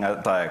making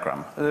a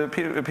diagram.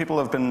 People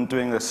have been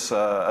doing this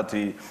at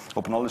the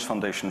Open Knowledge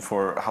Foundation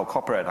for how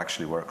copyright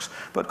actually works.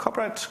 But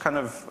copyright's kind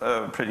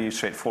of pretty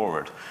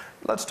straightforward.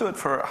 Let's do it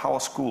for how a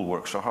school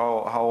works or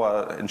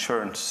how an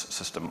insurance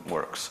system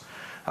works.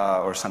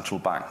 Or central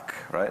bank,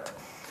 right?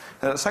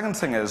 The second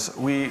thing is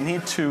we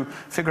need to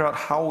figure out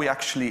how we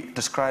actually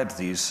describe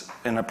these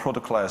in a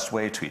protocolized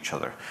way to each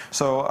other.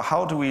 So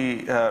how do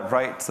we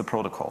write the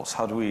protocols?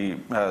 How do we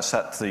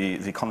set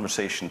the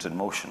conversations in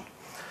motion?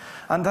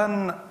 And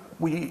then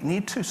we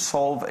need to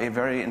solve a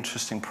very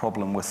interesting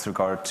problem with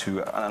regard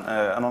to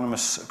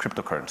anonymous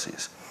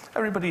cryptocurrencies.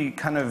 Everybody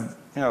kind of,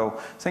 you know,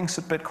 thinks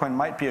that Bitcoin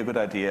might be a good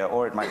idea,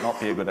 or it might not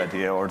be a good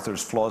idea, or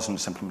there's flaws in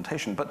its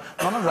implementation. But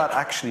none of that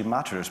actually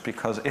matters,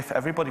 because if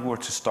everybody were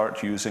to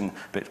start using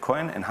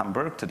Bitcoin in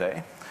Hamburg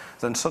today,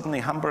 then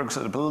suddenly Hamburg's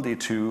ability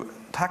to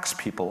tax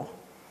people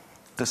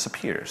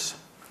disappears.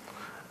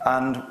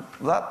 And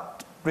that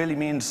really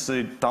means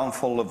the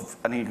downfall of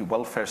any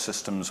welfare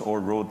systems or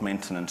road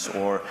maintenance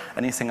or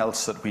anything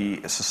else that we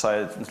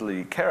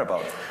societally care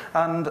about.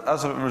 And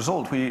as a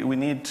result, we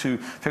need to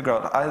figure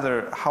out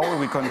either how are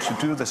we going to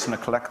do this in a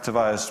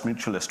collectivized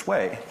mutualist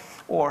way,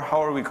 or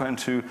how are we going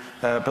to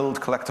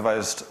build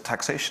collectivized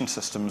taxation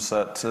systems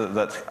that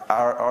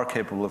are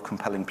capable of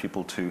compelling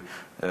people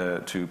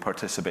to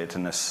participate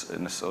in this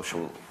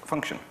social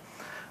function.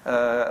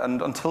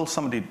 And until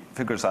somebody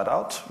figures that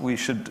out, we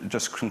should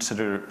just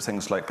consider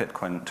things like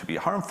Bitcoin to be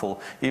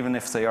harmful, even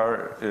if they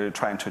are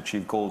trying to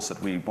achieve goals that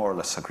we more or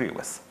less agree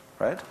with,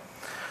 right?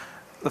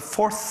 The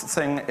fourth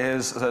thing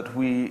is that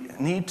we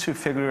need to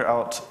figure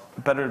out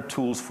better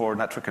tools for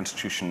network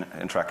institution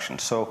interaction.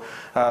 So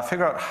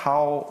figure out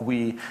how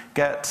we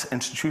get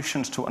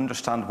institutions to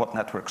understand what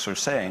networks are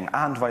saying,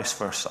 and vice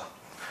versa.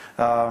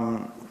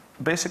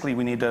 Basically,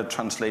 we need a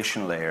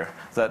translation layer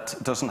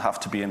that doesn't have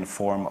to be in the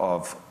form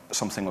of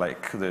something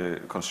like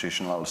the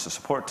Constitutional Analysis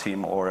Support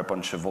Team or a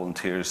bunch of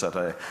volunteers at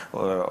a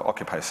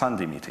Occupy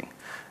Sandy meeting.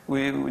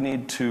 We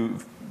need to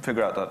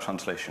figure out that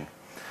translation.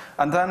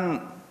 And then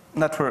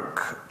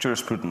network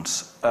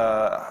jurisprudence.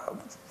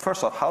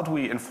 First off, how do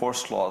we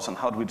enforce laws, and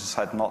how do we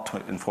decide not to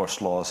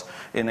enforce laws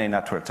in a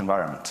networked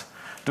environment?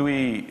 Do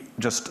we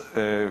just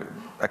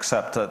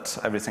accept that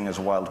everything is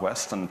Wild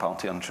West and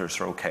bounty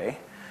hunters are okay?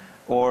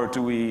 Or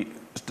do we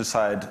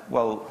decide,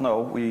 well,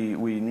 no,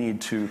 we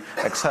need to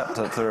accept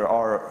that there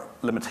are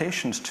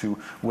limitations to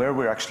where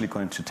we're actually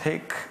going to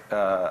take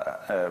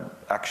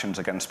actions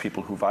against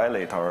people who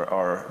violate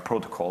our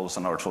protocols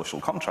and our social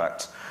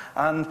contracts.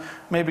 And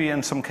maybe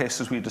in some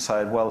cases we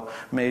decide, well,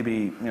 maybe,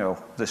 you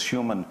know, this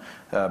human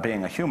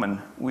being a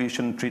human, we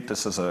shouldn't treat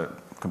this as a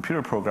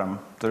computer program.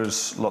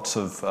 There's lots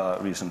of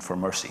reason for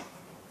mercy.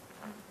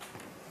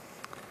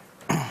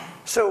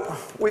 So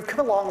we've come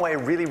a long way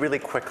really, really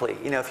quickly.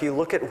 You know, if you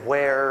look at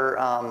where,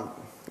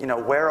 you know,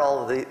 where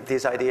all of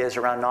these ideas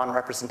around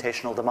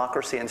non-representational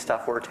democracy and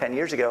stuff were 10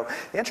 years ago,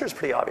 the answer is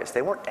pretty obvious.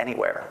 They weren't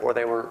anywhere, or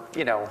they were,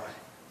 you know,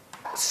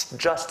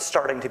 just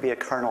starting to be a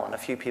kernel in a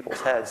few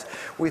people's heads.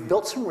 We've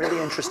built some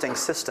really interesting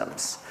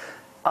systems.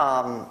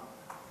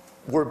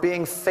 We're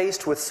being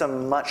faced with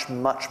some much,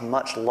 much,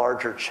 much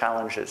larger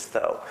challenges,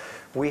 though.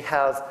 We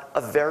have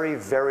a very,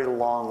 very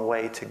long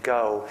way to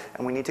go,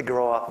 and we need to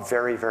grow up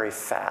very, very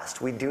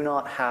fast. We do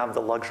not have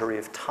the luxury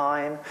of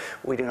time.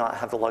 We do not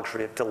have the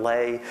luxury of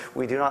delay.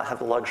 We do not have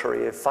the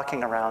luxury of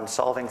fucking around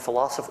solving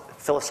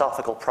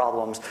philosophical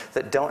problems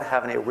that don't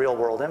have any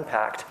real-world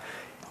impact.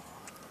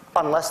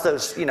 Unless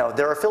those,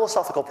 there are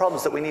philosophical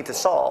problems that we need to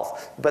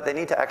solve, but they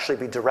need to actually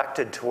be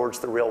directed towards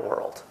the real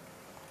world.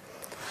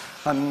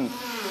 And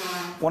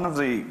one of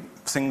the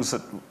things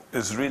that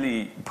is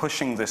really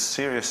pushing this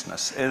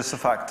seriousness is the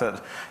fact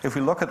that if we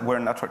look at where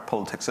network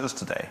politics is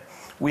today,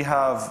 we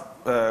have,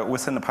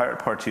 within the pirate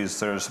parties,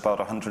 there's about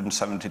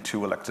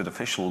 172 elected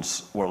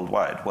officials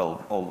worldwide,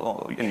 well,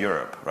 all in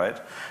Europe,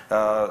 right?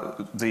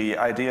 The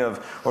idea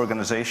of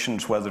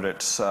organizations, whether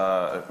it's,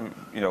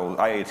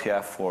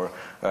 IETF or,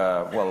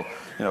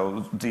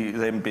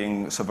 them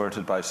being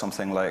subverted by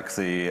something like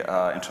the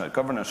Internet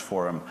Governance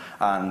Forum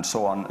and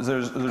so on,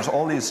 there's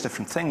all these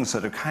different things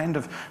that are kind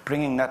of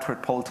bringing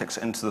network politics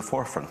into the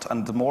forefront.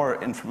 And the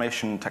more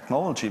information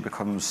technology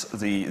becomes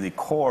the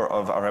core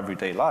of our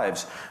everyday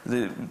lives,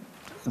 the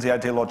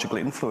ideological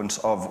influence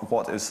of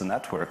what is the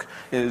network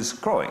is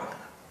growing.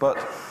 But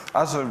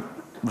as a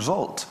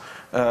result,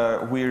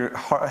 we're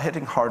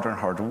hitting harder and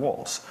harder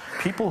walls.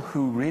 People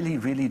who really,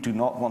 really do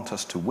not want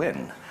us to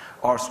win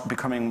are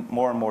becoming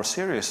more and more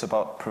serious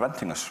about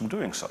preventing us from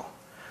doing so.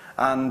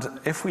 And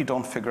if we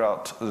don't figure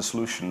out the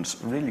solutions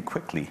really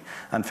quickly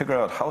and figure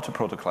out how to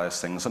protocolize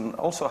things and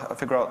also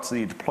figure out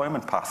the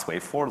deployment pathway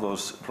for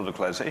those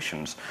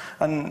protocolizations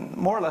and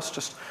more or less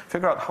just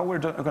figure out how we're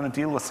going to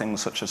deal with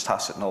things such as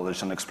tacit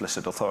knowledge and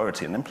explicit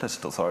authority and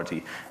implicit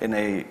authority in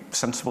a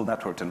sensible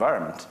networked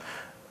environment,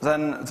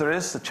 then there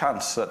is the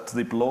chance that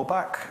the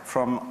blowback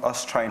from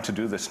us trying to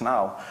do this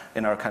now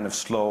in our kind of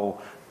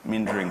slow,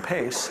 meandering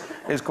pace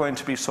is going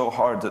to be so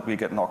hard that we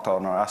get knocked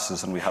on our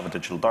asses and we have a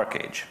digital dark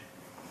age.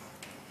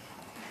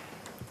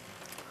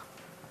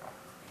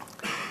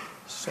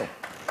 So.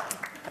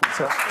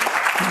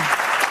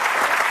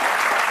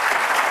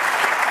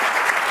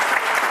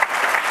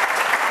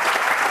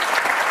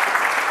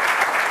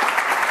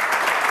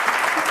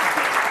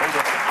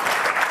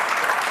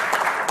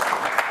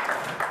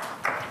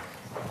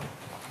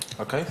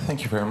 Okay,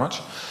 thank you very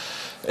much.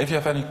 If you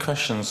have any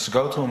questions,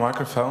 go to a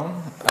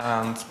microphone,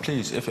 and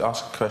please, if you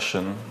ask a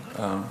question,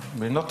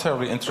 we're not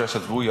terribly interested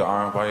who you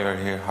are, why you're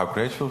here, how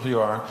grateful you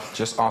are.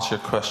 Just ask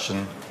your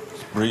question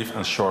brief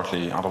and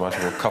shortly, otherwise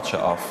we'll cut you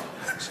off.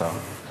 So,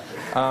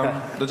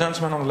 the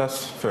gentleman on the left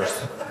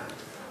first.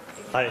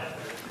 Hi.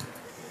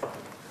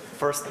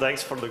 First,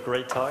 thanks for the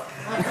great talk.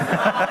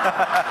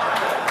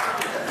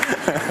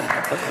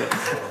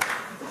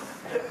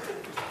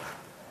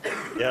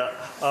 Yeah,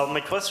 my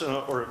question,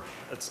 or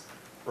it's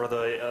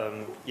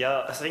rather,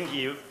 I think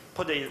you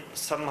put a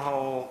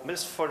somehow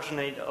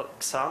misfortunate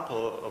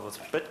example of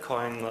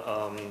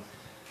Bitcoin.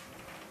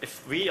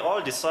 If we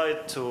all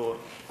decide to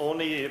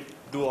only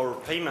do our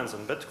payments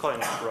in Bitcoin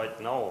right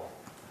now,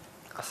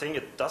 I think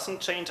it doesn't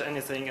change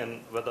anything.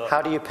 And whether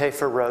how do you pay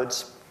for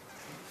roads?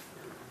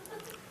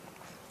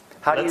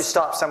 How do you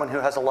stop someone who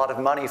has a lot of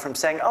money from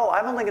saying, "Oh,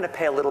 I'm only going to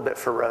pay a little bit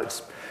for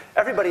roads.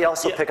 Everybody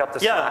else will pick up the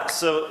slack"? Yeah.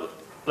 So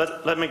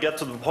let me get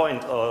to the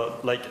point.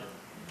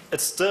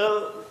 It's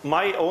still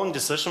my own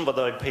decision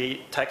whether I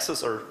pay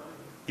taxes or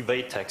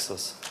evade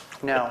taxes.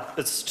 No.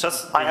 It's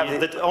just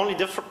the only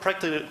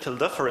practical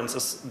difference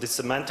is the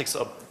semantics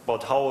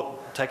about how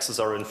taxes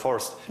are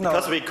enforced. No.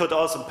 Because we could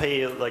also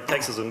pay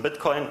taxes in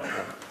Bitcoin.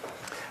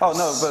 Oh,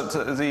 no, but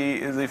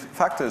the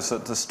fact is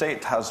that the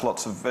state has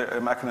lots of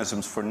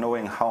mechanisms for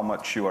knowing how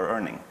much you are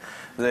earning.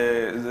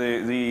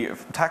 The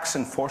tax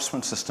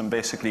enforcement system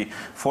basically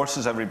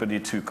forces everybody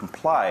to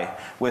comply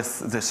with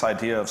this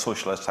idea of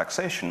socialized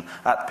taxation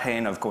at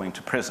pain of going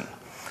to prison.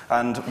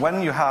 And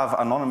when you have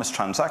anonymous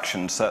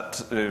transactions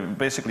that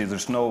basically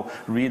there's no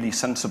really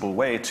sensible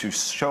way to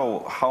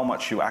show how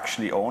much you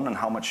actually own and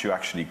how much you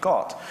actually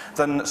got,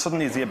 then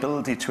suddenly the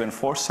ability to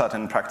enforce that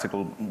in a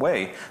practical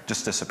way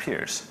just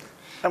disappears.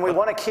 And we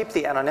want to keep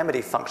the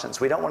anonymity functions.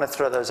 We don't want to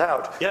throw those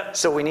out. Yeah.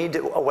 So we need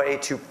a way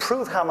to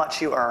prove how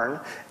much you earn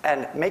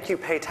and make you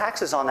pay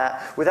taxes on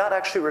that without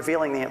actually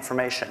revealing the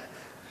information.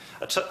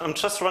 I'm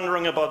just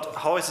wondering about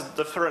how is it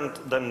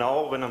different than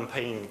now when I'm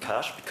paying in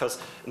cash? Because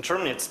in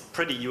Germany it's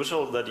pretty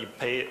usual that you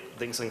pay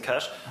things in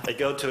cash. I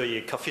go to a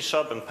coffee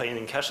shop and pay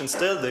in cash and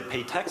still they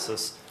pay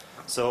taxes.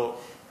 So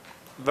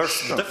where's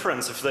the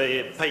difference? If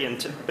they pay in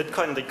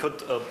Bitcoin, they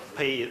could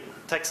pay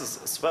taxes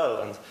as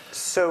well. And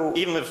so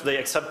even if they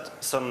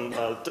accept some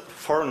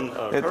foreign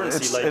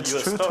currency like US dollars.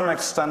 It's true to an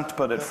extent,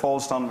 but it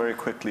falls down very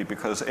quickly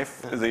because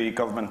if the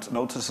government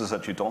notices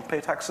that you don't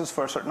pay taxes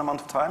for a certain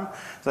amount of time,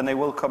 then they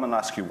will come and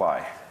ask you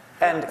why.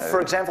 And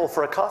for example,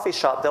 for a coffee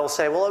shop, they'll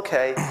say, well,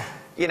 okay,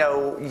 you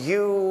know,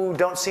 you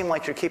don't seem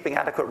like you're keeping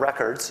adequate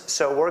records,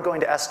 so we're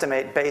going to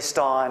estimate based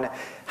on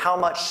how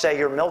much, say,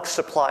 your milk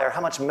supplier, how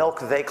much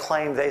milk they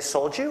claim they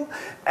sold you,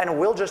 and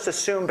we'll just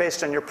assume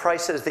based on your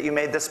prices that you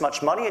made this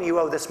much money and you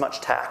owe this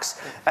much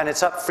tax. And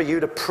it's up for you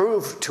to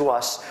prove to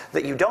us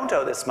that you don't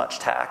owe this much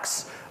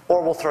tax,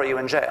 or we'll throw you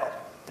in jail.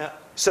 Yeah.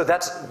 So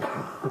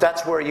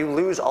that's where you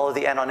lose all of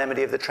the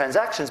anonymity of the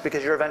transactions,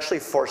 because you're eventually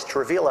forced to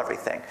reveal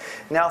everything.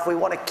 Now, if we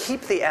want to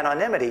keep the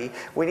anonymity,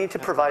 we need to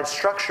provide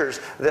structures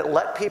that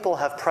let people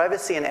have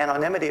privacy and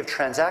anonymity of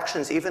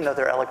transactions even though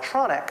they're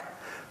electronic,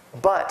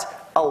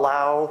 but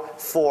allow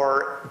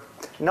for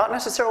not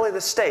necessarily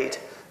the state,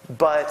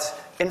 but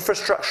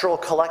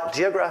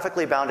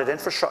geographically bounded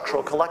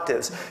infrastructural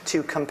collectives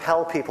to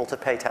compel people to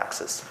pay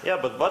taxes. Yeah,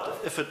 but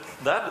what if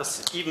that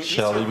is even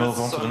easier? Shall we move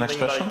on to the next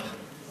question?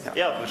 Like,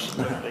 yeah, we should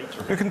do it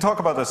later. We can talk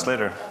about this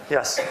later.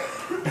 Yes.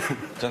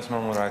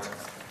 Gentleman on the right.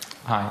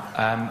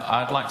 Hi.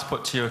 I'd like to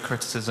put to you a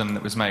criticism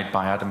that was made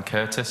by Adam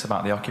Curtis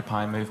about the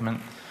Occupy movement.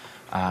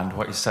 And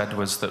what he said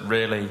was that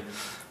really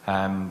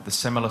the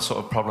similar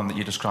sort of problem that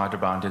you described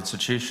around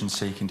institutions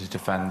seeking to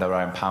defend their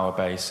own power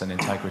base and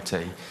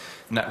integrity,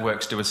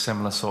 networks do a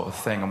similar sort of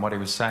thing. And what he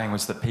was saying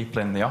was that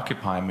people in the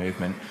Occupy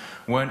movement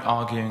weren't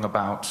arguing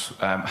about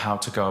how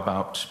to go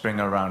about bringing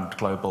around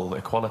global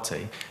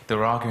equality. They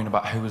were arguing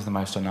about who was the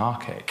most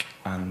anarchic.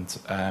 And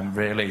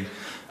really,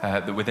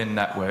 that within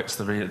networks,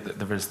 there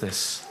is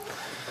this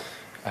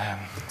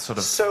sort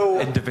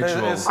of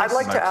individual. I'd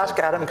like to ask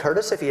Adam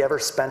Curtis if he ever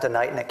spent a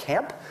night in a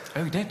camp.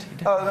 Oh, he did.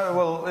 Oh, no,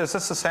 well, is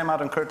this the same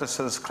Adam Curtis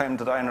who's claimed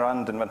that Ayn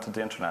Rand invented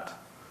the internet?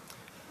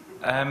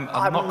 I'm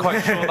not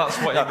quite sure that's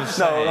what he was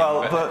saying.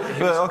 No, well,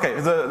 but okay,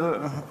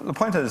 the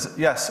point is,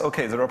 yes,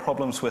 okay, there are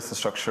problems with the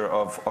structure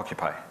of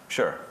Occupy,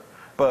 sure.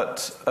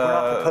 But we're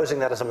not proposing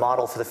that as a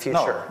model for the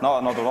future.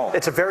 No, not at all.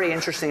 It's a very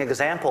interesting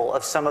example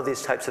of some of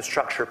these types of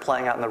structure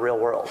playing out in the real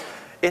world.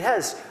 It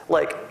has,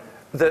 like,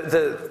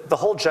 the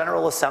whole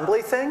General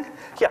Assembly thing,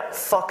 yeah,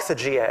 fuck the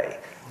GA.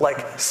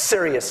 Like,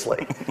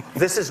 seriously.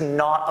 This is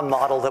not a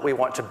model that we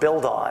want to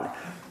build on,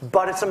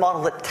 but it's a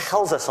model that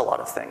tells us a lot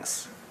of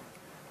things.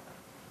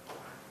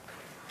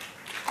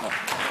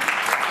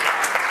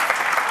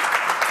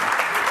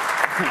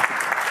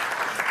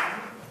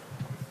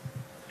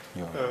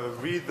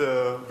 Read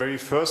the very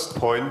first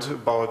point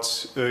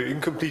about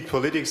incomplete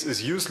politics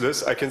is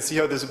useless. I can see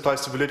how this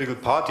applies to political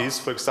parties.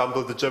 For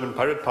example, the German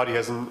Pirate Party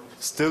has a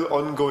still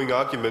ongoing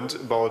argument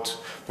about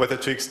whether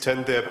to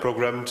extend their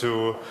program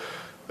to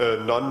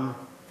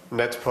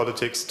non-net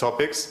politics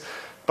topics.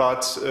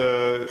 But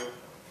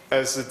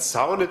as it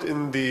sounded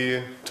in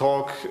the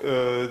talk,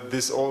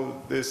 this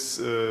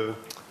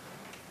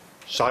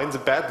shines a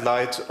bad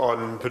light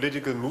on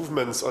political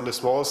movements on a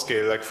small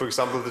scale, like, for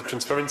example, the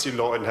transparency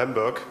law in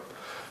Hamburg.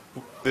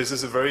 This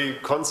is a very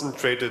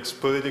concentrated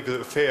political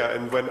affair,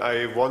 and when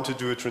I want to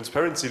do a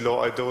transparency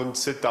law, I don't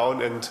sit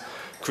down and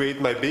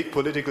create my big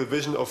political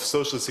vision of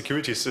social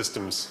security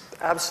systems.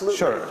 Absolutely.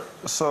 Sure.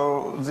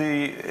 So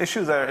the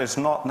issue there is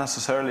not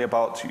necessarily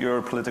about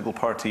your political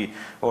party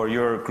or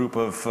your group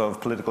of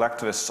political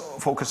activists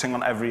focusing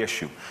on every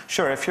issue.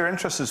 Sure, if your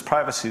interest is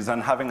privacy,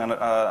 then having an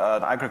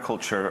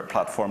agriculture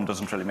platform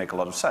doesn't really make a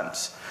lot of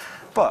sense.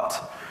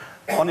 But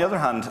on the other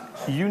hand,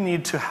 you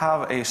need to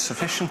have a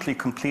sufficiently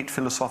complete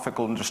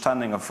philosophical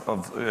understanding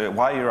of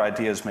why your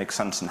ideas make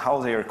sense and how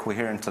they are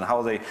coherent and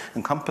how they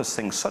encompass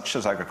things such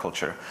as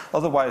agriculture.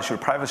 Otherwise, your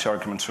privacy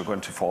arguments are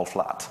going to fall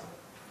flat.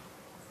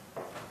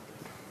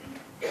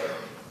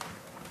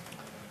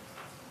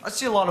 I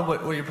see a lot of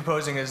what you're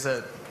proposing is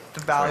that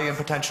the value and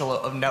potential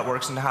of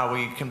networks and how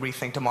we can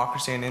rethink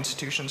democracy and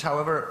institutions.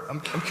 However,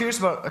 I'm curious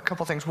about a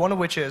couple things, one of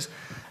which is,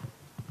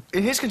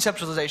 in his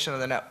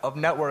conceptualization of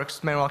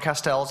networks, Manuel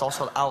Castells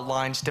also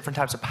outlines different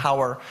types of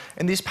power,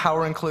 and this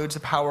power includes the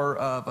power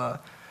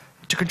of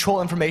to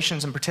control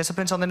informations and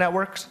participants on the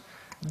networks,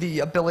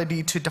 the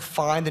ability to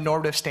define the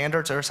normative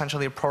standards or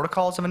essentially the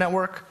protocols of a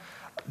network,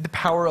 the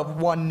power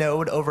of one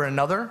node over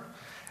another,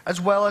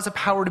 as well as a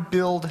power to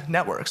build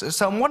networks.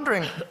 So I'm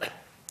wondering,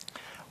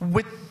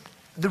 with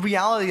the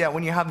reality that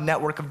when you have a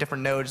network of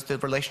different nodes, the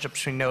relationship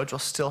between nodes will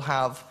still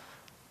have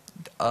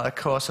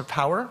coercive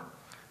power.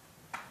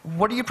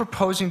 What are you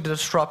proposing to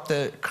disrupt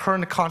the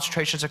current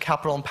concentrations of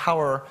capital and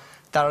power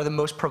that are the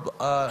most,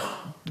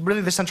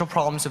 really the central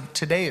problems of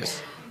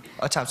today's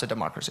attempts at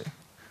democracy?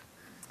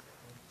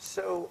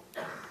 So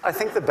I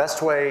think the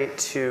best way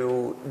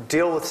to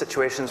deal with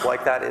situations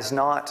like that is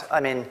not, I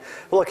mean,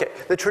 well, okay,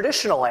 the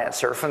traditional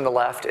answer from the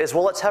left is,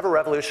 well, let's have a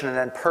revolution and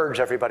then purge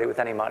everybody with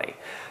any money.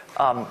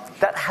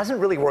 That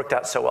hasn't really worked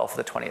out so well for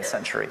the 20th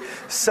century.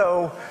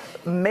 So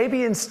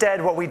maybe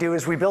instead what we do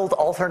is we build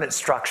alternate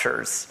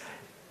structures.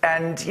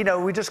 And, you know,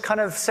 we just kind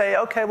of say,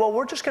 okay, well,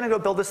 we're just going to go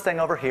build this thing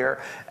over here.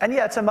 And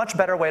yeah, it's a much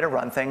better way to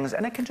run things,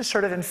 and it can just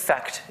sort of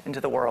infect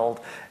into the world.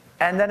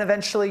 And then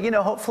eventually, you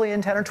know, hopefully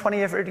in 10 or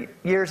 20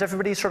 years,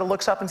 everybody sort of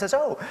looks up and says,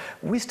 oh,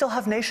 we still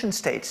have nation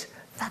states.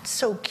 That's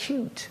so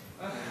cute.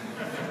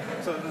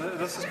 So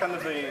this is kind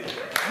of the...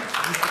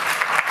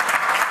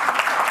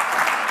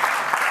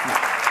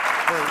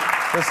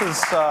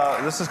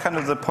 This is kind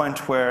of the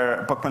point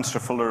where Buckminster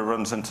Fuller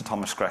runs into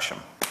Thomas Gresham.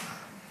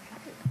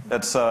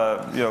 It's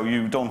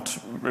you don't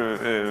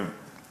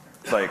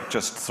like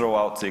just throw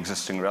out the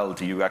existing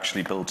reality. You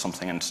actually build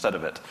something instead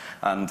of it,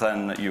 and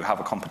then you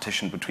have a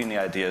competition between the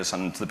ideas,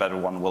 and the better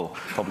one will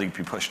probably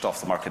be pushed off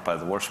the market by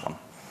the worse one.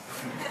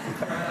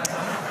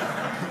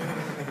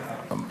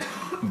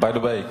 By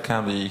the way,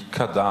 can we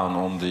cut down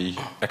on the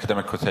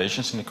academic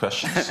quotations in the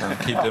questions and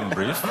keep them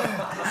brief?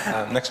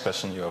 Next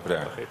question, you over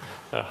there. Okay.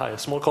 Hi, a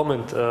small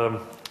comment.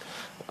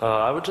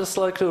 I would just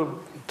like to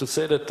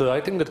say that I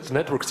think that the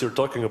networks you're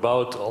talking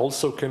about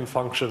also can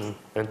function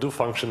and do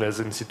function as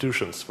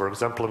institutions. For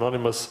example,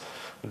 Anonymous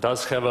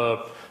does have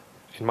a,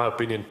 in my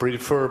opinion, pretty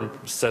firm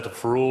set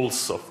of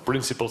rules, of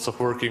principles of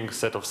working,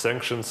 set of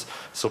sanctions.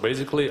 So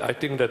basically, I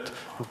think that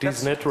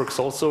these networks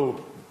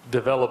also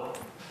develop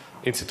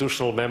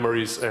institutional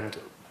memories and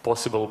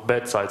possible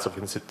bad sides of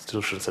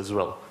institutions as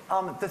well.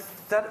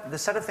 The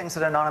set of things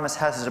that Anonymous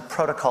has is a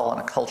protocol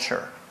and a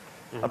culture.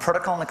 A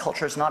protocol and a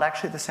culture is not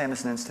actually the same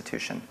as an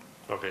institution.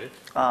 Okay.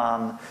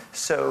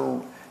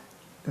 So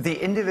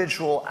the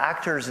individual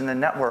actors in the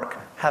network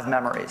have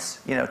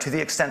memories. You know, to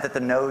the extent that the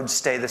nodes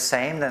stay the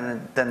same,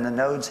 then the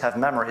nodes have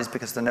memories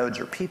because the nodes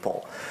are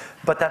people.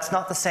 But that's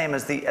not the same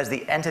as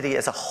the entity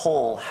as a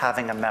whole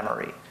having a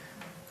memory.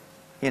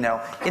 You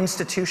know,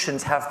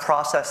 institutions have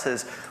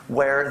processes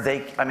where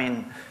they, I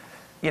mean,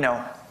 you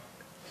know,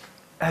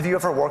 have you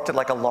ever worked at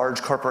like a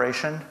large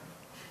corporation?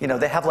 You know,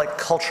 they have like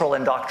cultural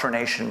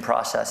indoctrination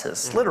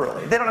processes,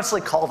 literally. They don't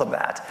necessarily call them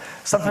that.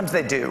 Sometimes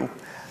they do,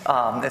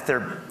 if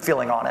they're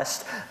feeling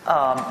honest.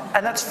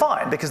 And that's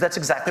fine, because that's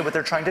exactly what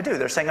they're trying to do.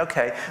 They're saying,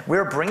 okay,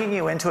 we're bringing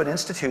you into an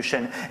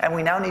institution, and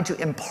we now need to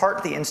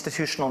impart the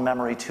institutional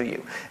memory to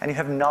you. And you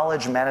have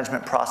knowledge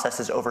management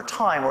processes over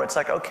time where it's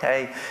like,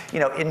 okay, you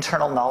know,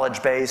 internal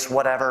knowledge base,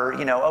 whatever,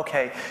 you know,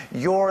 okay,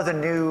 you're the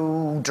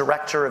new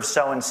director of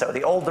so-and-so.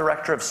 The old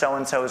director of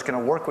so-and-so is going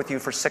to work with you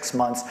for 6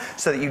 months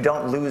so that you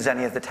don't lose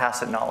any of the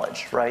tacit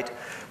knowledge, right?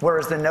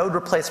 Whereas the node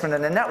replacement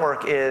in a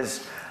network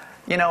is,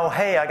 you know,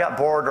 hey, I got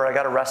bored or I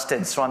got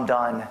arrested, so I'm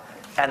done.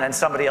 And then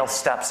somebody else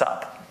steps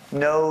up.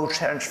 No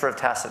transfer of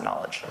tacit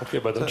knowledge. Okay,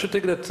 but don't you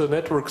think that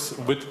networks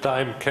with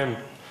time can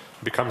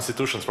become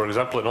institutions? For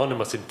example,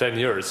 Anonymous in 10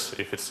 years,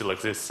 if it still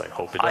exists, I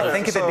hope it does. I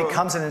think if it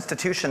becomes an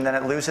institution, then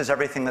it loses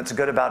everything that's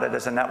good about it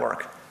as a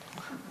network.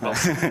 Well,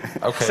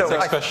 okay, so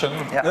next question.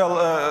 Yeah.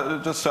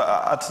 Well, just to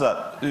add to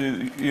that,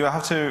 you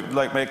have to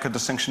like make a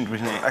distinction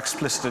between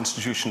explicit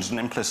institutions and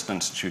implicit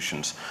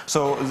institutions.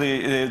 So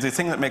the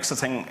thing that makes a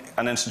thing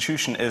an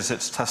institution is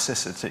its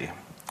tacitity.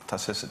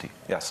 Tacitity,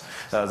 yes.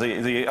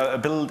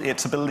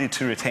 Its ability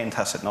to retain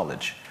tacit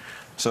knowledge.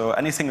 So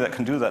anything that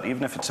can do that,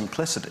 even if it's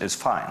implicit, is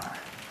fine.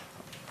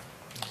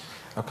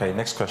 Okay,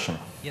 next question.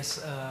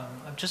 Yes,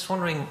 I'm just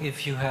wondering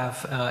if you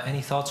have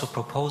any thoughts or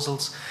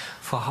proposals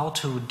for how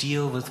to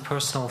deal with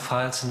personal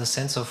files in the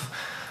sense of,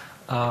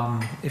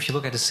 if you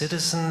look at a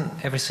citizen,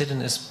 every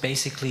citizen is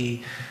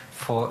basically,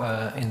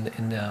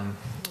 in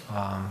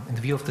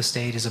the view of the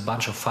state, is a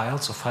bunch of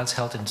files, or files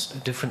held in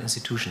different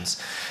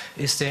institutions.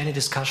 Is there any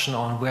discussion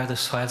on where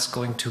this file's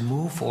going to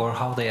move or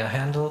how they are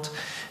handled?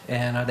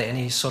 And are there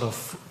any sort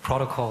of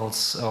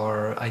protocols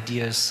or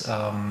ideas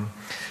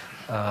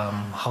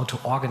how to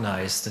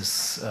organize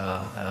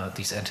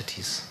these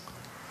entities?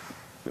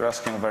 You're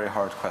asking a very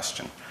hard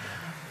question.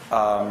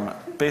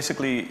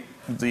 Basically,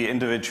 the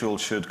individual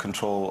should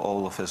control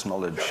all of his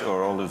knowledge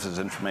or all of his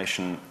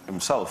information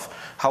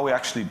himself. How we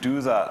actually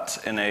do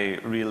that in a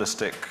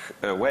realistic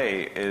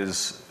way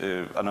is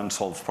an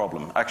unsolved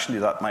problem. Actually,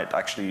 that might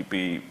actually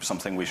be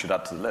something we should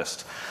add to the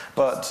list.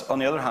 But on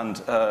the other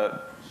hand,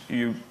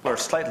 you are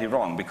slightly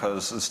wrong,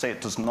 because the state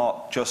does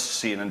not just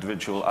see an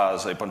individual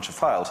as a bunch of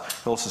files,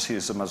 it also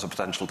sees them as a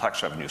potential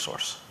tax revenue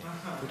source.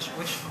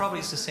 Which probably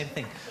is the same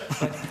thing.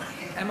 But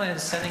am I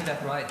understanding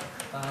that right?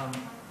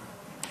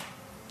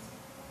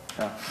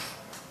 Yeah.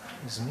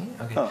 Is it me?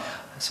 Okay. Oh.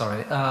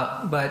 Sorry.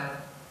 But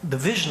the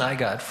vision I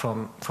got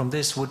from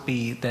this would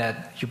be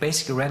that you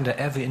basically render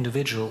every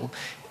individual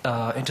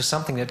into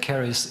something that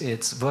carries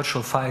its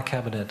virtual file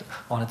cabinet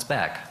on its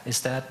back.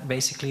 Is that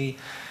basically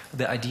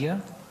the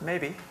idea?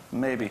 Maybe.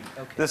 Maybe.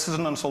 Okay. This is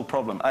an unsolved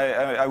problem.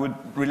 I would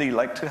really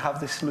like to have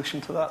the solution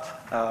to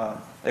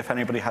that. If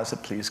anybody has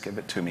it, please give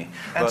it to me.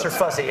 Answer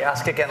fuzzy.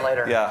 Ask again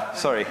later. Yeah,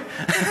 sorry.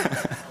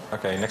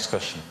 Okay, next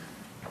question.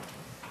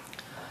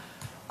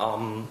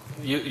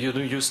 You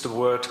used the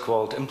word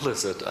called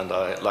implicit, and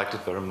I liked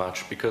it very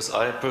much, because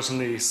I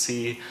personally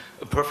see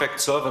a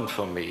perfect servant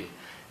for me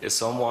is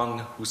someone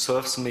who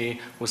serves me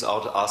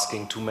without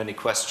asking too many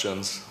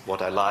questions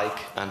what I like,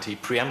 and he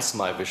preempts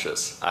my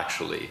wishes,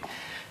 actually.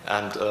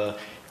 And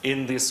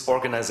in this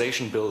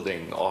organization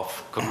building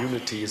of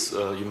communities,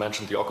 you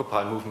mentioned the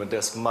Occupy movement,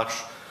 there's much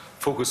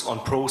focus on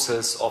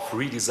process of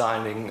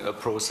redesigning a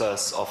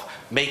process of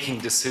making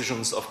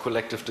decisions, of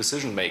collective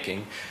decision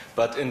making.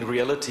 But in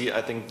reality,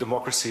 I think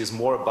democracy is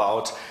more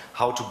about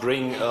how to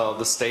bring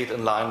the state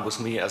in line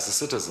with me as a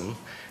citizen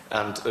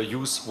and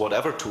use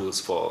whatever tools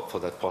for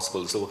that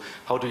possible. So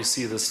how do you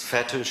see this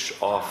fetish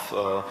of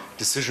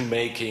decision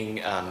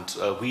making and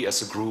we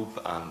as a group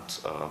and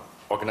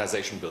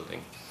organization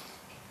building?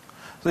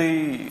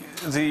 The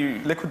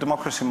liquid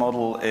democracy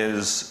model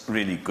is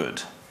really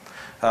good.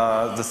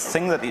 The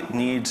thing that it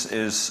needs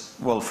is,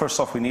 well, first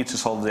off, we need to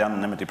solve the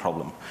anonymity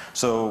problem.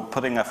 So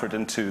putting effort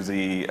into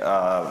the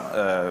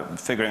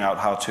figuring out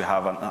how to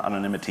have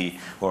anonymity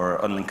or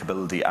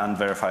unlinkability and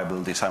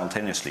verifiability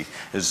simultaneously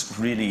is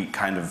really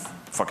kind of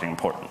fucking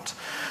important.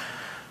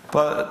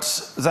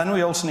 But then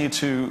we also need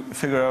to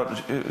figure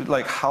out,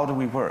 like, how do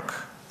we work?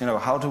 You know,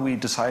 how do we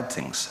decide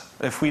things?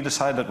 If we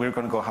decide that we're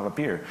going to go have a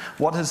beer,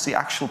 what is the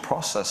actual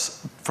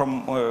process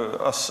from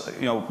us,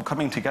 you know,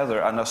 coming together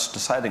and us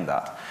deciding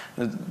that?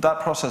 That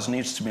process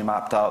needs to be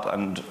mapped out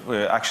and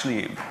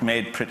actually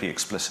made pretty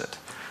explicit.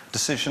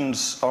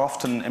 Decisions are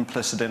often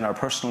implicit in our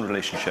personal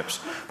relationships,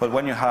 but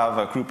when you have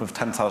a group of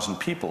 10,000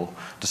 people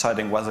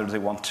deciding whether they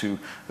want to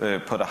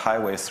put a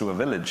highway through a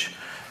village,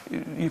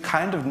 you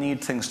kind of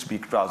need things to be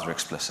rather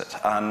explicit.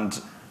 And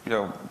you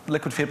know,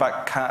 liquid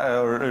feedback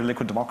or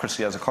liquid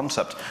democracy as a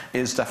concept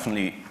is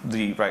definitely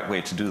the right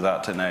way to do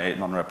that in a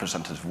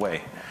non-representative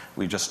way.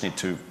 We just need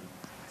to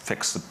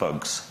fix the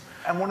bugs.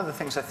 And one of the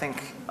things I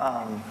think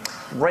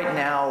right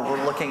now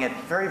we're looking at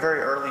very,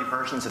 very early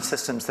versions of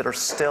systems that are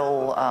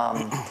still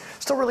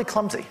really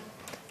clumsy,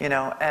 you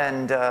know,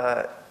 and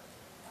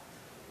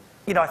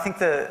you know, I think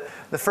the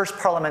first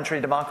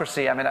parliamentary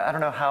democracy. I mean, I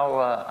don't know how.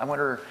 I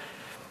wonder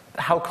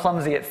how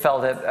clumsy it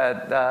felt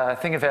at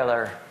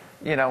Thingvellir.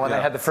 You know, when they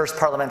had the first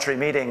parliamentary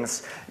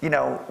meetings, you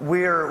know,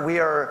 we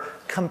are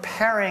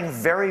comparing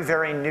very,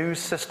 very new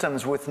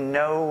systems with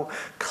no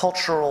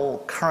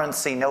cultural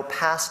currency, no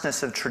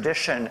pastness of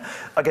tradition,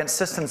 against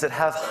systems that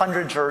have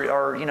hundreds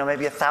or you know,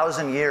 maybe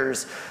 1,000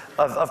 years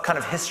of kind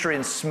of history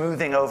and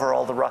smoothing over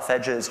all the rough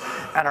edges,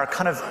 and are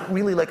kind of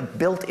really like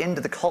built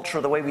into the culture,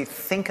 the way we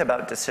think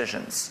about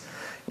decisions.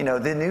 You know,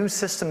 the new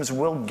systems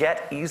will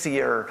get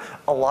easier.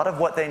 A lot of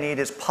what they need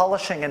is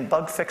polishing and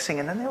bug fixing,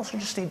 and then they also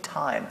just need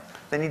time.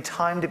 They need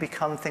time to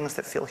become things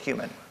that feel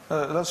human.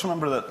 Let's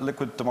remember that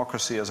liquid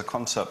democracy as a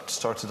concept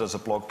started as a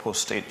blog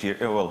post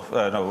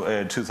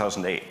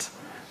 2008.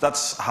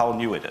 That's how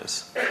new it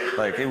is.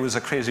 Like, it was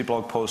a crazy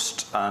blog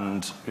post,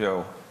 and you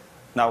know,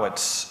 now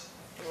it's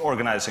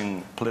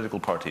organizing political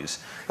parties.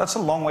 That's a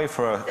long way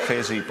for a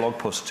crazy blog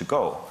post to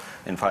go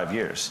in 5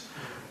 years.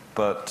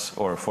 But,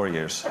 or 4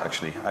 years,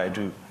 actually. I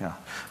do, yeah.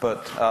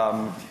 But,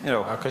 you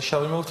know. Okay,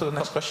 shall we move to the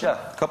next question?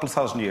 Yeah, a couple of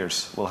thousand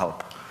years will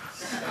help.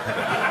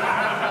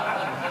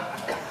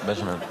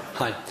 Benjamin.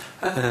 Hi.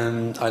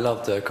 I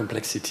love the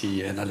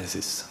complexity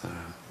analysis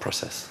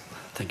process.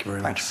 Thank you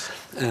very much.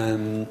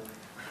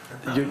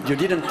 You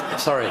didn't.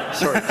 Sorry,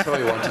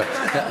 Walter.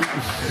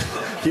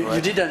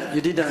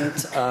 You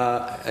didn't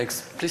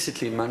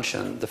explicitly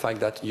mention the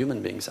fact that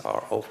human beings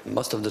are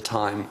most of the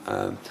time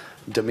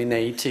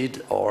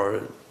dominated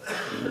or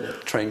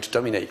trying to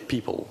dominate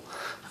people,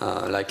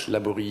 like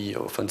Laborie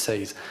often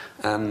says.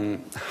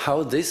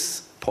 How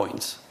this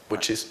point,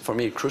 which is for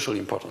me crucially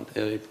important,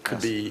 it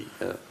could be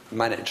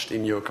managed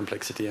in your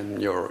complexity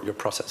and your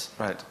process.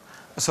 Right.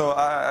 So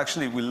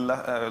actually we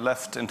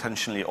left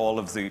intentionally all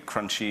of the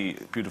crunchy,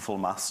 beautiful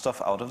math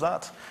stuff out of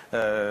that.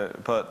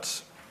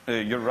 But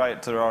you're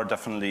right, there are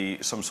definitely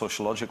some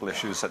sociological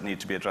issues that need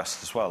to be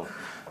addressed as well.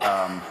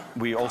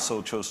 We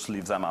also chose to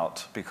leave them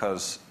out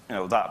because, you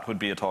know, that would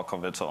be a talk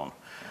of its own.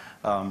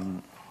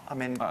 I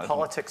mean,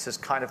 politics is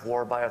kind of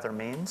war by other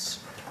means.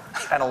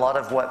 And a lot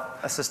of what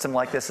a system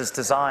like this is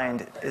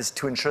designed is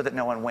to ensure that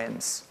no one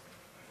wins.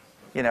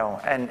 You know,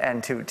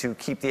 and to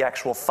keep the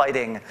actual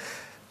fighting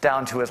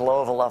down to as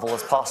low of a level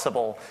as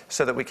possible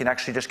so that we can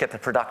actually just get the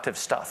productive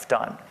stuff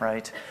done,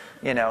 right?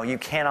 You know, you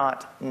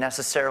cannot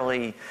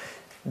necessarily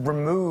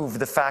remove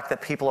the fact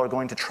that people are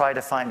going to try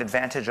to find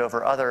advantage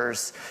over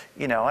others,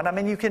 you know, and I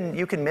mean, you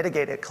can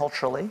mitigate it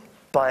culturally,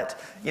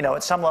 but, you know,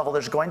 at some level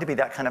there's going to be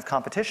that kind of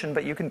competition,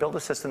 but you can build a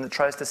system that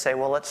tries to say,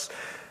 well, let's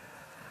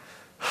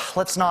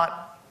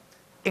not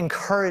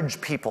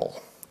encourage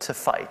people to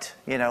fight,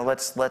 you know,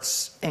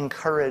 let's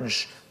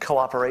encourage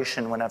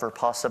cooperation whenever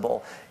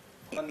possible,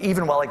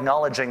 even while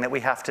acknowledging that we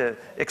have to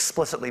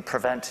explicitly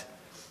prevent.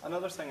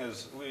 Another thing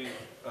is we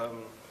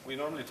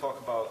normally talk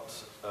about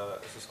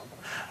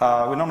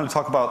we normally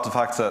talk about the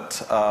fact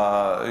that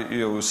you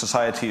know,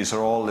 societies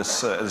are all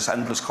this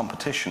endless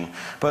competition,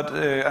 but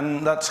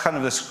and that's kind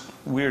of this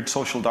weird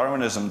social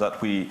Darwinism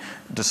that we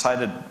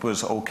decided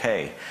was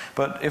okay.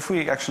 But if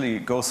we actually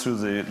go through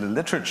the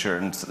literature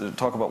and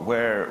talk about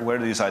where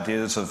these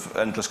ideas of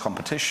endless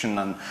competition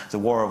and the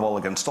war of all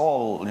against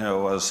all, you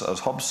know, as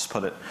Hobbes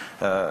put it,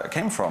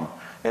 came from,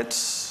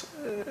 it's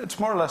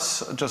more or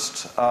less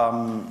just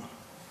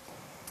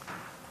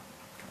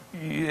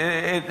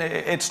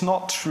it's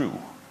not true.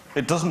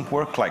 It doesn't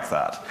work like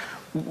that.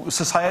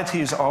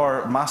 societies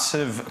are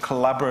massive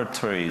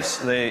collaboratories.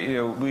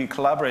 We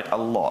collaborate a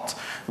lot.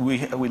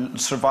 We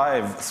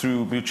survive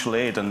through mutual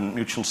aid and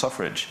mutual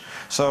suffrage.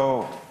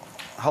 So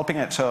helping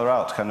each other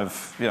out kind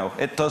of,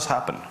 it does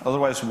happen.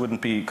 Otherwise we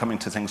wouldn't be coming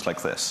to things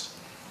like this.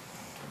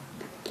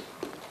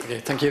 Okay,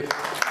 thank you.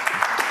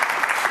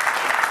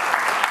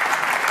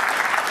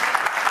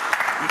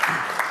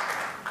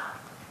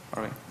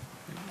 All right.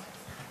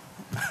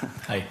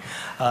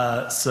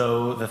 Hi.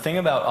 So the thing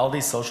about all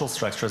these social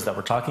structures that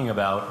we're talking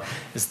about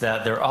is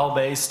that they're all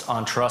based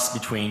on trust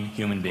between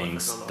human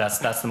beings. That's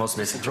the most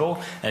basic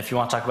rule. And if you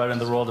want to talk about it in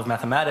the world of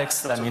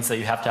mathematics, that means that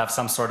you have to have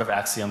some sort of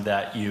axiom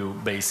that you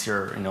base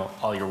your,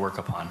 all your work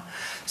upon.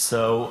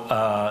 So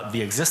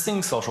the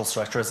existing social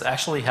structures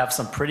actually have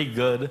some pretty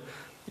good,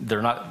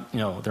 they're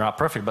not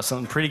perfect, but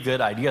some pretty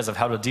good ideas of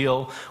how to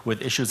deal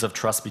with issues of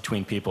trust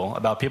between people,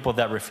 about people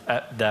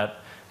that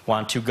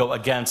want to go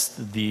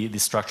against the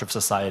structure of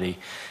society.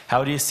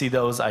 How do you see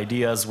those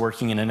ideas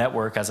working in a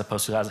network as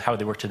opposed to how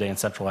they work today in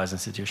centralized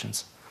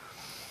institutions?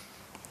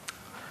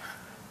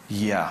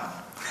 Yeah.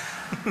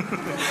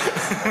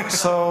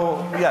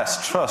 So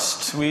yes,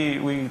 trust.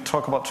 We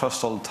talk about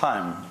trust all the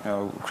time.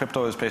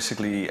 Crypto is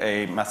basically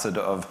a method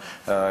of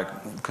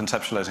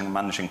conceptualizing and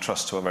managing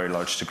trust to a very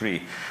large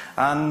degree.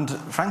 And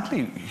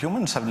frankly,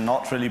 humans have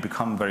not really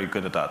become very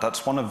good at that.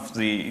 That's one of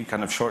the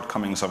kind of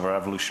shortcomings of our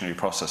evolutionary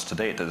process to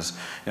date is,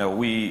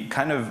 we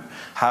kind of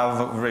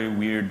have very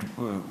weird,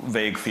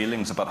 vague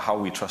feelings about how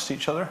we trust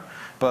each other,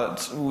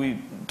 but we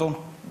don't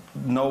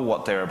know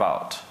what they're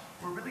about.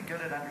 We're really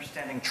good at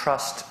understanding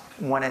trust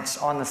when it's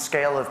on the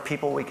scale of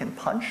people we can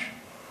punch.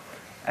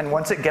 And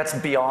once it gets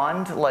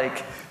beyond,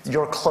 like,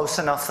 you're close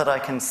enough that I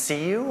can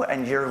see you,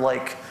 and you're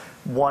like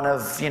one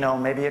of,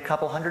 maybe a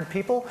couple hundred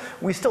people,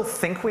 we still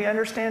think we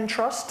understand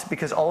trust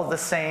because all of the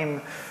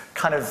same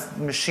kind of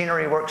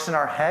machinery works in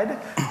our head,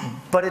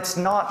 but it's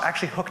not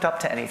actually hooked up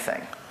to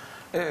anything.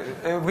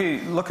 We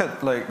look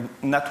at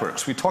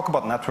networks. We talk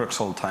about networks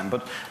all the time,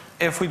 but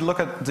if we look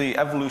at the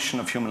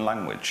evolution of human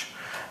language,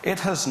 it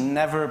has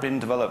never been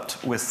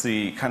developed with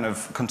the kind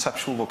of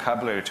conceptual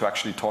vocabulary to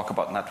actually talk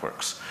about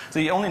networks.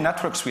 The only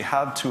networks we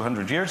had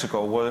 200 years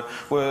ago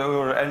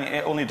were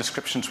any only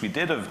descriptions we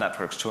did of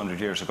networks 200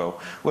 years ago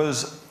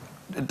was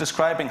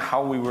describing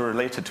how we were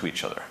related to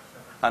each other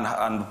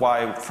and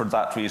why, for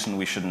that reason,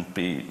 we shouldn't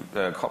be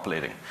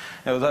copulating.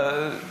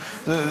 That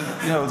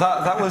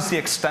was the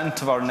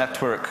extent of our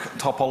network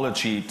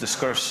topology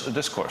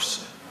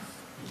discourse.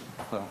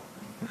 So.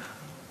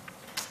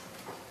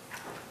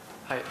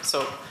 Hi.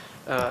 So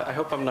I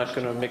hope I'm not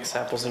going to mix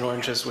apples and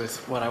oranges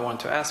with what I want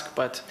to ask,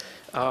 but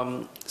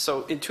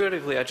so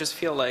intuitively I just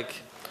feel like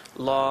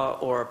law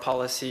or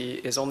policy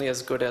is only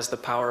as good as the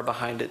power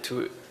behind it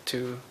to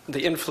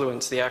the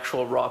influence, the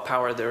actual raw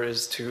power there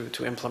is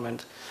to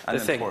implement the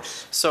thing.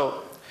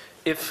 So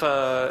if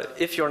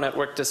your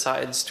network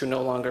decides to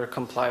no longer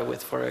comply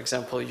with, for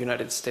example,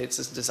 United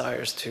States'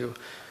 desires to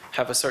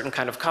have a certain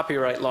kind of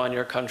copyright law in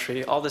your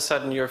country, all of a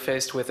sudden you're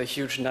faced with a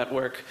huge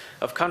network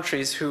of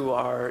countries who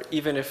are,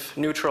 even if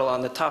neutral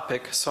on the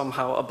topic,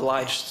 somehow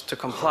obliged to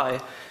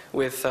comply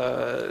with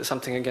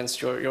something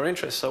against your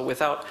interests. So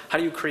how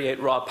do you create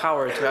raw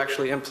power to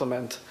actually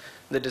implement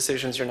the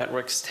decisions your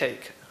networks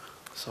take?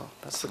 So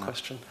that's the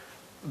question.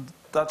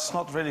 That's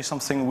not really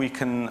something we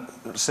can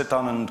sit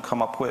down and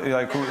come up with.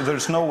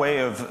 There's no way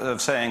of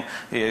saying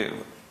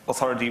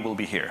authority will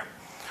be here.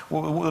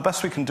 Well, the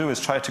best we can do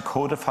is try to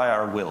codify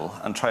our will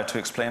and try to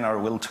explain our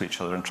will to each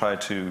other and try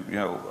to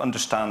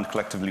understand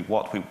collectively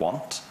what we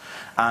want,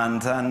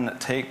 and then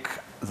take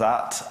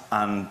that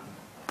and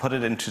put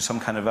it into some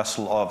kind of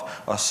vessel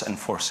of us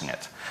enforcing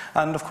it.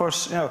 And of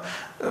course,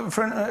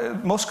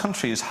 most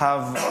countries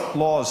have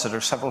laws that are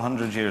several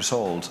hundred years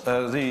old.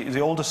 The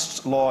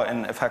oldest law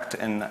in effect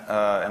in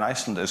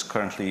Iceland is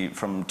currently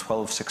from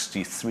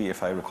 1263,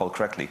 if I recall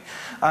correctly.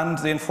 And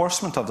the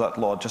enforcement of that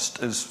law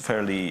just is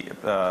fairly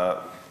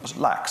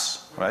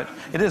lax, right?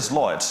 It is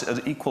law, it's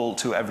equal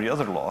to every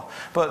other law,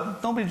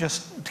 but nobody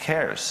just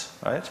cares,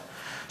 right?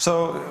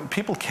 So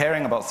people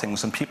caring about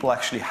things and people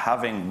actually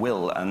having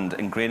will and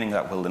ingraining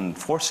that will and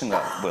enforcing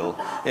that will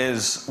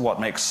is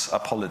what makes a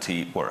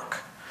polity work.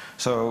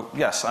 So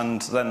yes,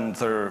 and then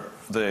there are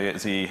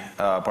the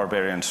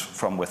barbarians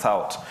from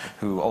without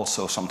who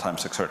also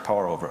sometimes exert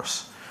power over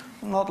us.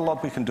 Not a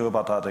lot we can do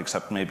about that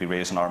except maybe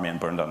raise an army and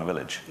burn down a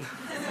village.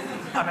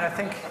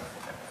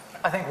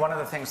 I think one of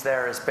the things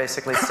there is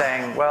basically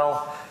saying,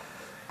 well,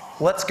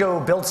 let's go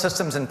build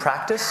systems in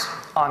practice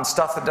on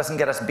stuff that doesn't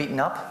get us beaten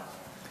up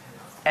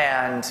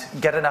and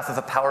get enough of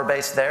a power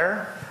base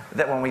there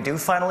that when we do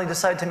finally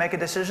decide to make a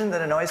decision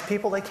that annoys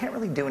people, they can't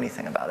really do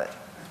anything about it.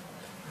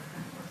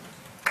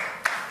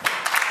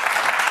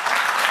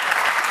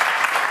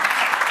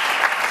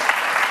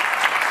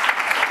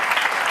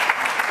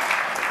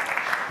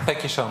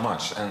 Thank you so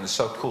much, and it's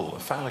so cool. I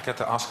finally get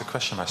to ask a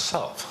question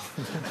myself.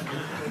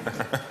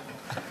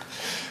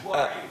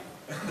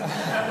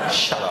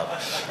 Shut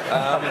up.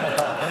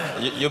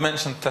 You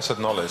mentioned tacit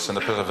knowledge and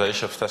the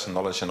preservation of tacit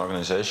knowledge in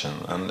organization.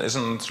 And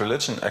isn't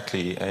religion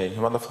actually a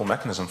wonderful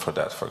mechanism for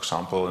that? For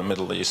example, in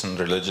Middle Eastern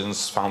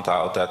religions found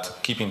out that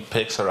keeping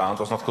pigs around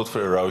was not good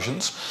for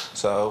erosions.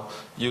 So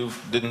you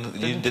didn't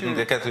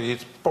get to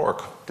eat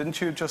pork.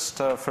 Didn't you just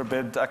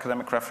forbid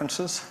academic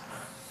references?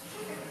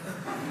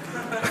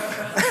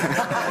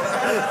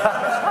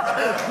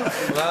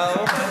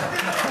 Well,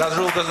 that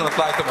rule doesn't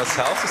apply to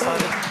myself.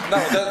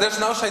 No, there's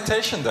no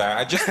citation there.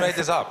 I just made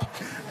this up.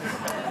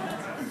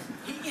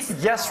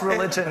 Yes,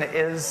 religion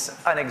is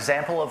an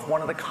example of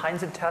one of the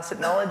kinds of tacit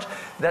knowledge.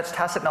 That's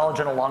tacit knowledge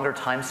on a longer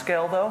time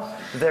scale, though.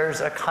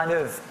 There's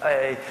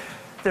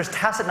there's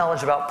tacit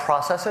knowledge about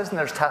processes, and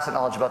there's tacit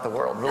knowledge about the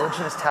world.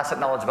 Religion is tacit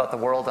knowledge about the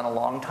world in a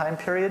long time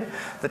period.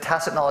 The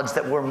tacit knowledge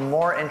that we're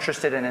more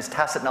interested in is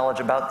tacit knowledge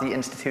about the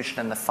institution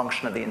and the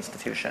function of the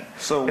institution.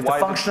 So if the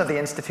function of the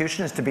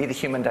institution is to be the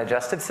human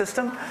digestive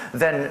system,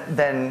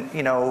 then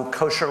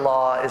kosher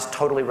law is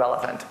totally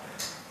relevant.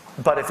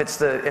 But if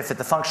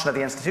the function of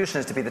the institution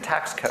is to be the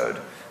tax code,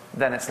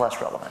 then it's less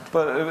relevant.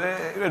 But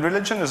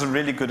religion is a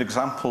really good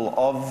example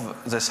of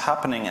this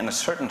happening in a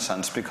certain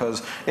sense,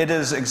 because it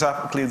is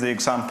exactly the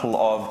example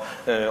of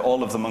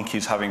all of the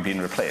monkeys having been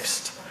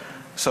replaced.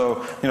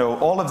 So,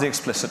 all of the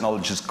explicit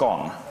knowledge is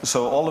gone.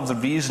 So all of the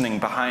reasoning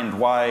behind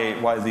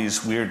why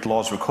these weird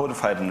laws were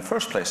codified in the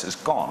first place is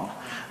gone.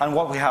 And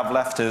what we have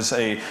left is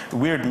a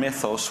weird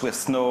mythos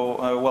with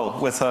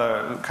with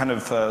a kind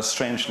of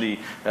strangely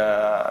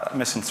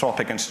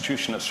misanthropic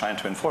institution that's trying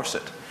to enforce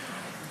it.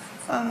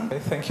 Okay,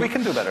 thank you. We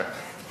can do better.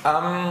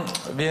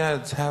 We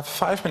have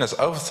 5 minutes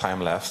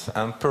overtime left,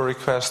 and per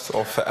request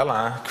of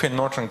Ella, Quinn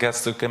Norton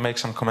gets to make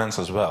some comments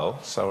as well.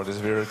 So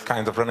we're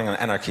kind of running an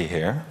anarchy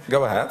here.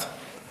 Go ahead.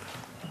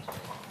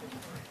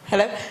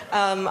 Hello.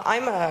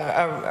 I'm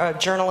a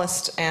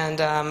journalist, and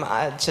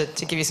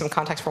to give you some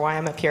context for why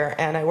I'm up here,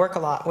 and I work a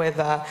lot with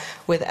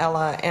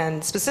Ella,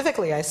 and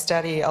specifically I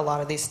study a lot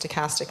of these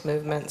stochastic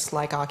movements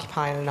like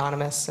Occupy and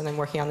Anonymous, and I'm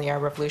working on the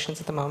Arab revolutions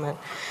at the moment.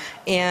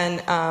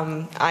 And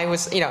I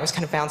was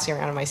kind of bouncing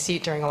around in my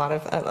seat during a lot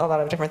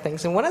of different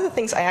things. And one of the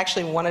things I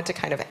actually wanted to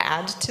kind of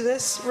add to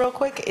this real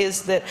quick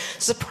is that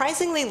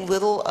surprisingly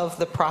little of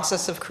the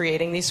process of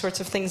creating these sorts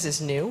of things is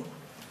new.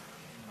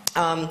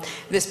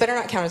 This better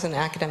not count as an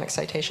academic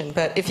citation,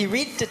 but if you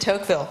read de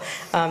Tocqueville,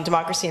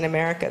 Democracy in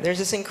America, there's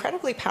this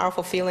incredibly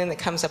powerful feeling that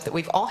comes up that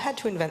we've all had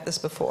to invent this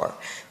before,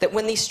 that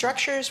when these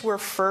structures were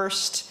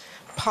first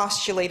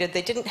postulated,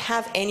 they didn't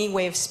have any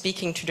way of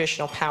speaking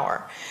traditional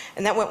power.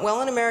 And that went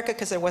well in America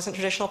because there wasn't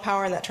traditional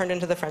power, and that turned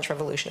into the French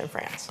Revolution in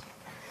France,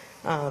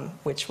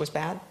 which was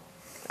bad.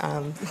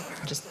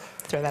 Just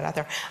throw that out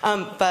there.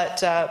 But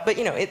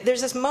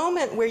there's this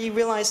moment where you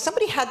realize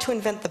somebody had to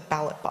invent the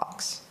ballot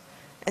box.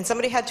 And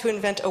somebody had to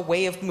invent a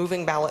way of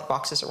moving ballot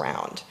boxes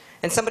around.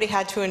 And somebody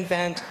had to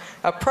invent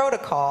a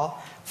protocol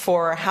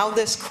for how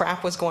this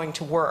crap was going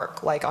to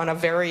work, like on a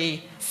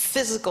very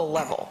physical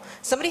level.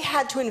 Somebody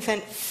had to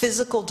invent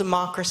physical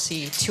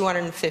democracy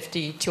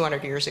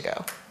 200 years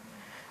ago.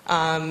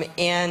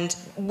 And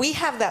we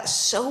have that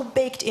so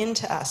baked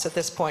into us at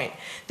this point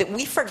that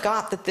we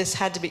forgot that this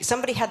had to be,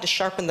 somebody had to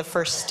sharpen the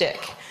first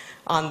stick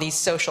on these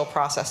social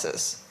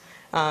processes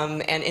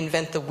and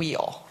invent the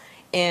wheel.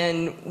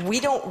 And we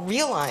don't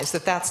realize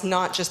that that's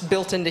not just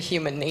built into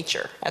human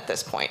nature at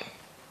this point.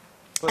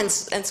 And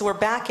so we're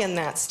back in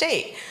that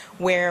state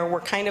where we're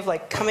kind of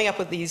like coming up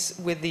with these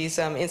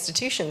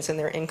institutions, and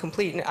they're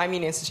incomplete. I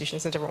mean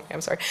institutions in a different way,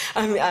 I'm sorry.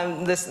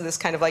 This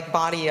kind of like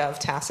body of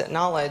tacit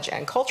knowledge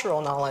and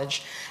cultural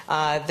knowledge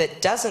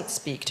that doesn't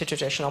speak to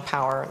traditional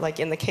power. Like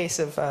in the case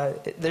of,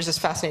 there's this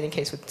fascinating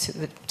case with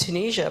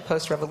Tunisia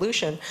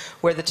post-revolution,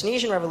 where the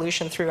Tunisian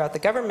revolution threw out the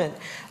government,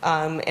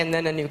 and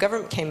then a new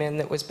government came in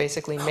that was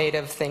basically made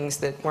of things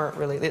that weren't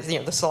really, the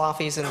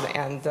Salafis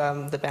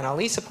and the Ben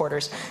Ali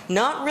supporters,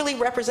 not really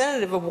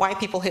representative of why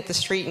people hit the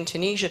street in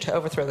Tunisia to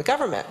overthrow the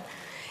government.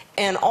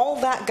 And all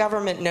that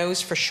government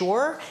knows for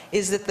sure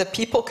is that the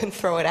people can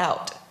throw it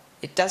out.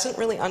 It doesn't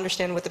really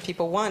understand what the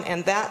people want.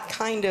 And that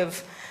kind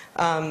of,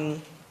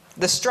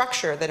 the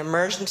structure that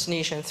emerged in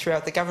Tunisia and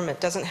throughout the government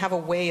doesn't have a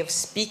way of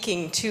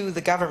speaking to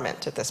the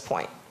government at this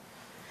point.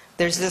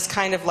 There's this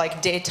kind of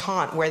like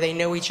détente where they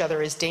know each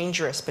other is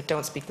dangerous but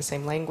don't speak the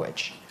same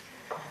language.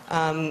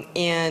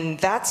 And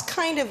that's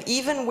kind of,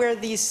 even where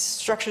these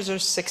structures are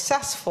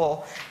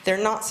successful, they're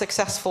not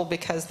successful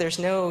because there's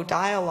no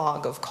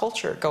dialogue of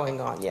culture going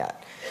on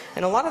yet.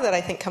 And a lot of that, I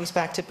think, comes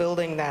back to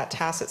building that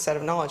tacit set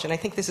of knowledge. And I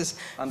think this is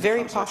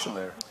very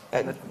possible.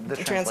 The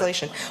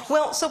translation.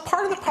 Well, so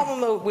part of the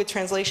problem with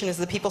translation is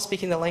the people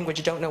speaking the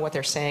language don't know what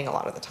they're saying a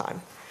lot of the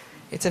time.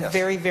 It's a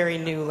very, very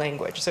new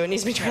language, so it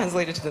needs to be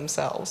translated to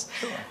themselves.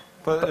 Sure.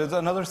 But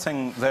another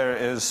thing there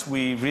is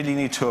we really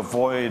need to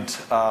avoid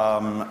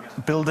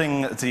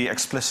building the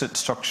explicit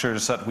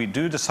structures that we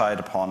do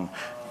decide upon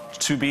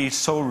to be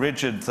so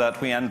rigid that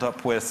we end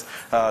up with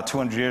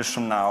 200 years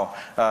from now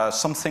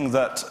something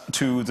that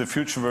to the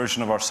future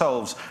version of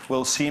ourselves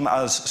will seem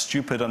as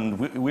stupid and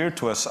weird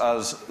to us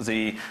as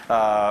the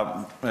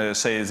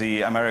say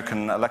the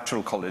American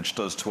Electoral College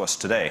does to us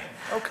today.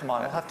 Oh, come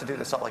on, we'll have to do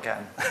this all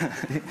again.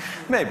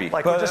 Maybe.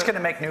 Like, we're just going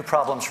to make new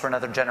problems for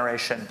another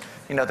generation.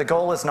 You know, the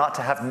goal is not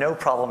to have no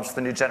problems for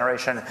the new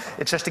generation.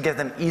 It's just to give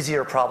them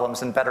easier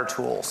problems and better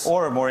tools.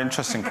 Or more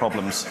interesting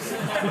problems.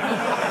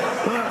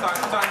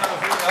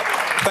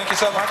 Thank you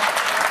so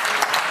much.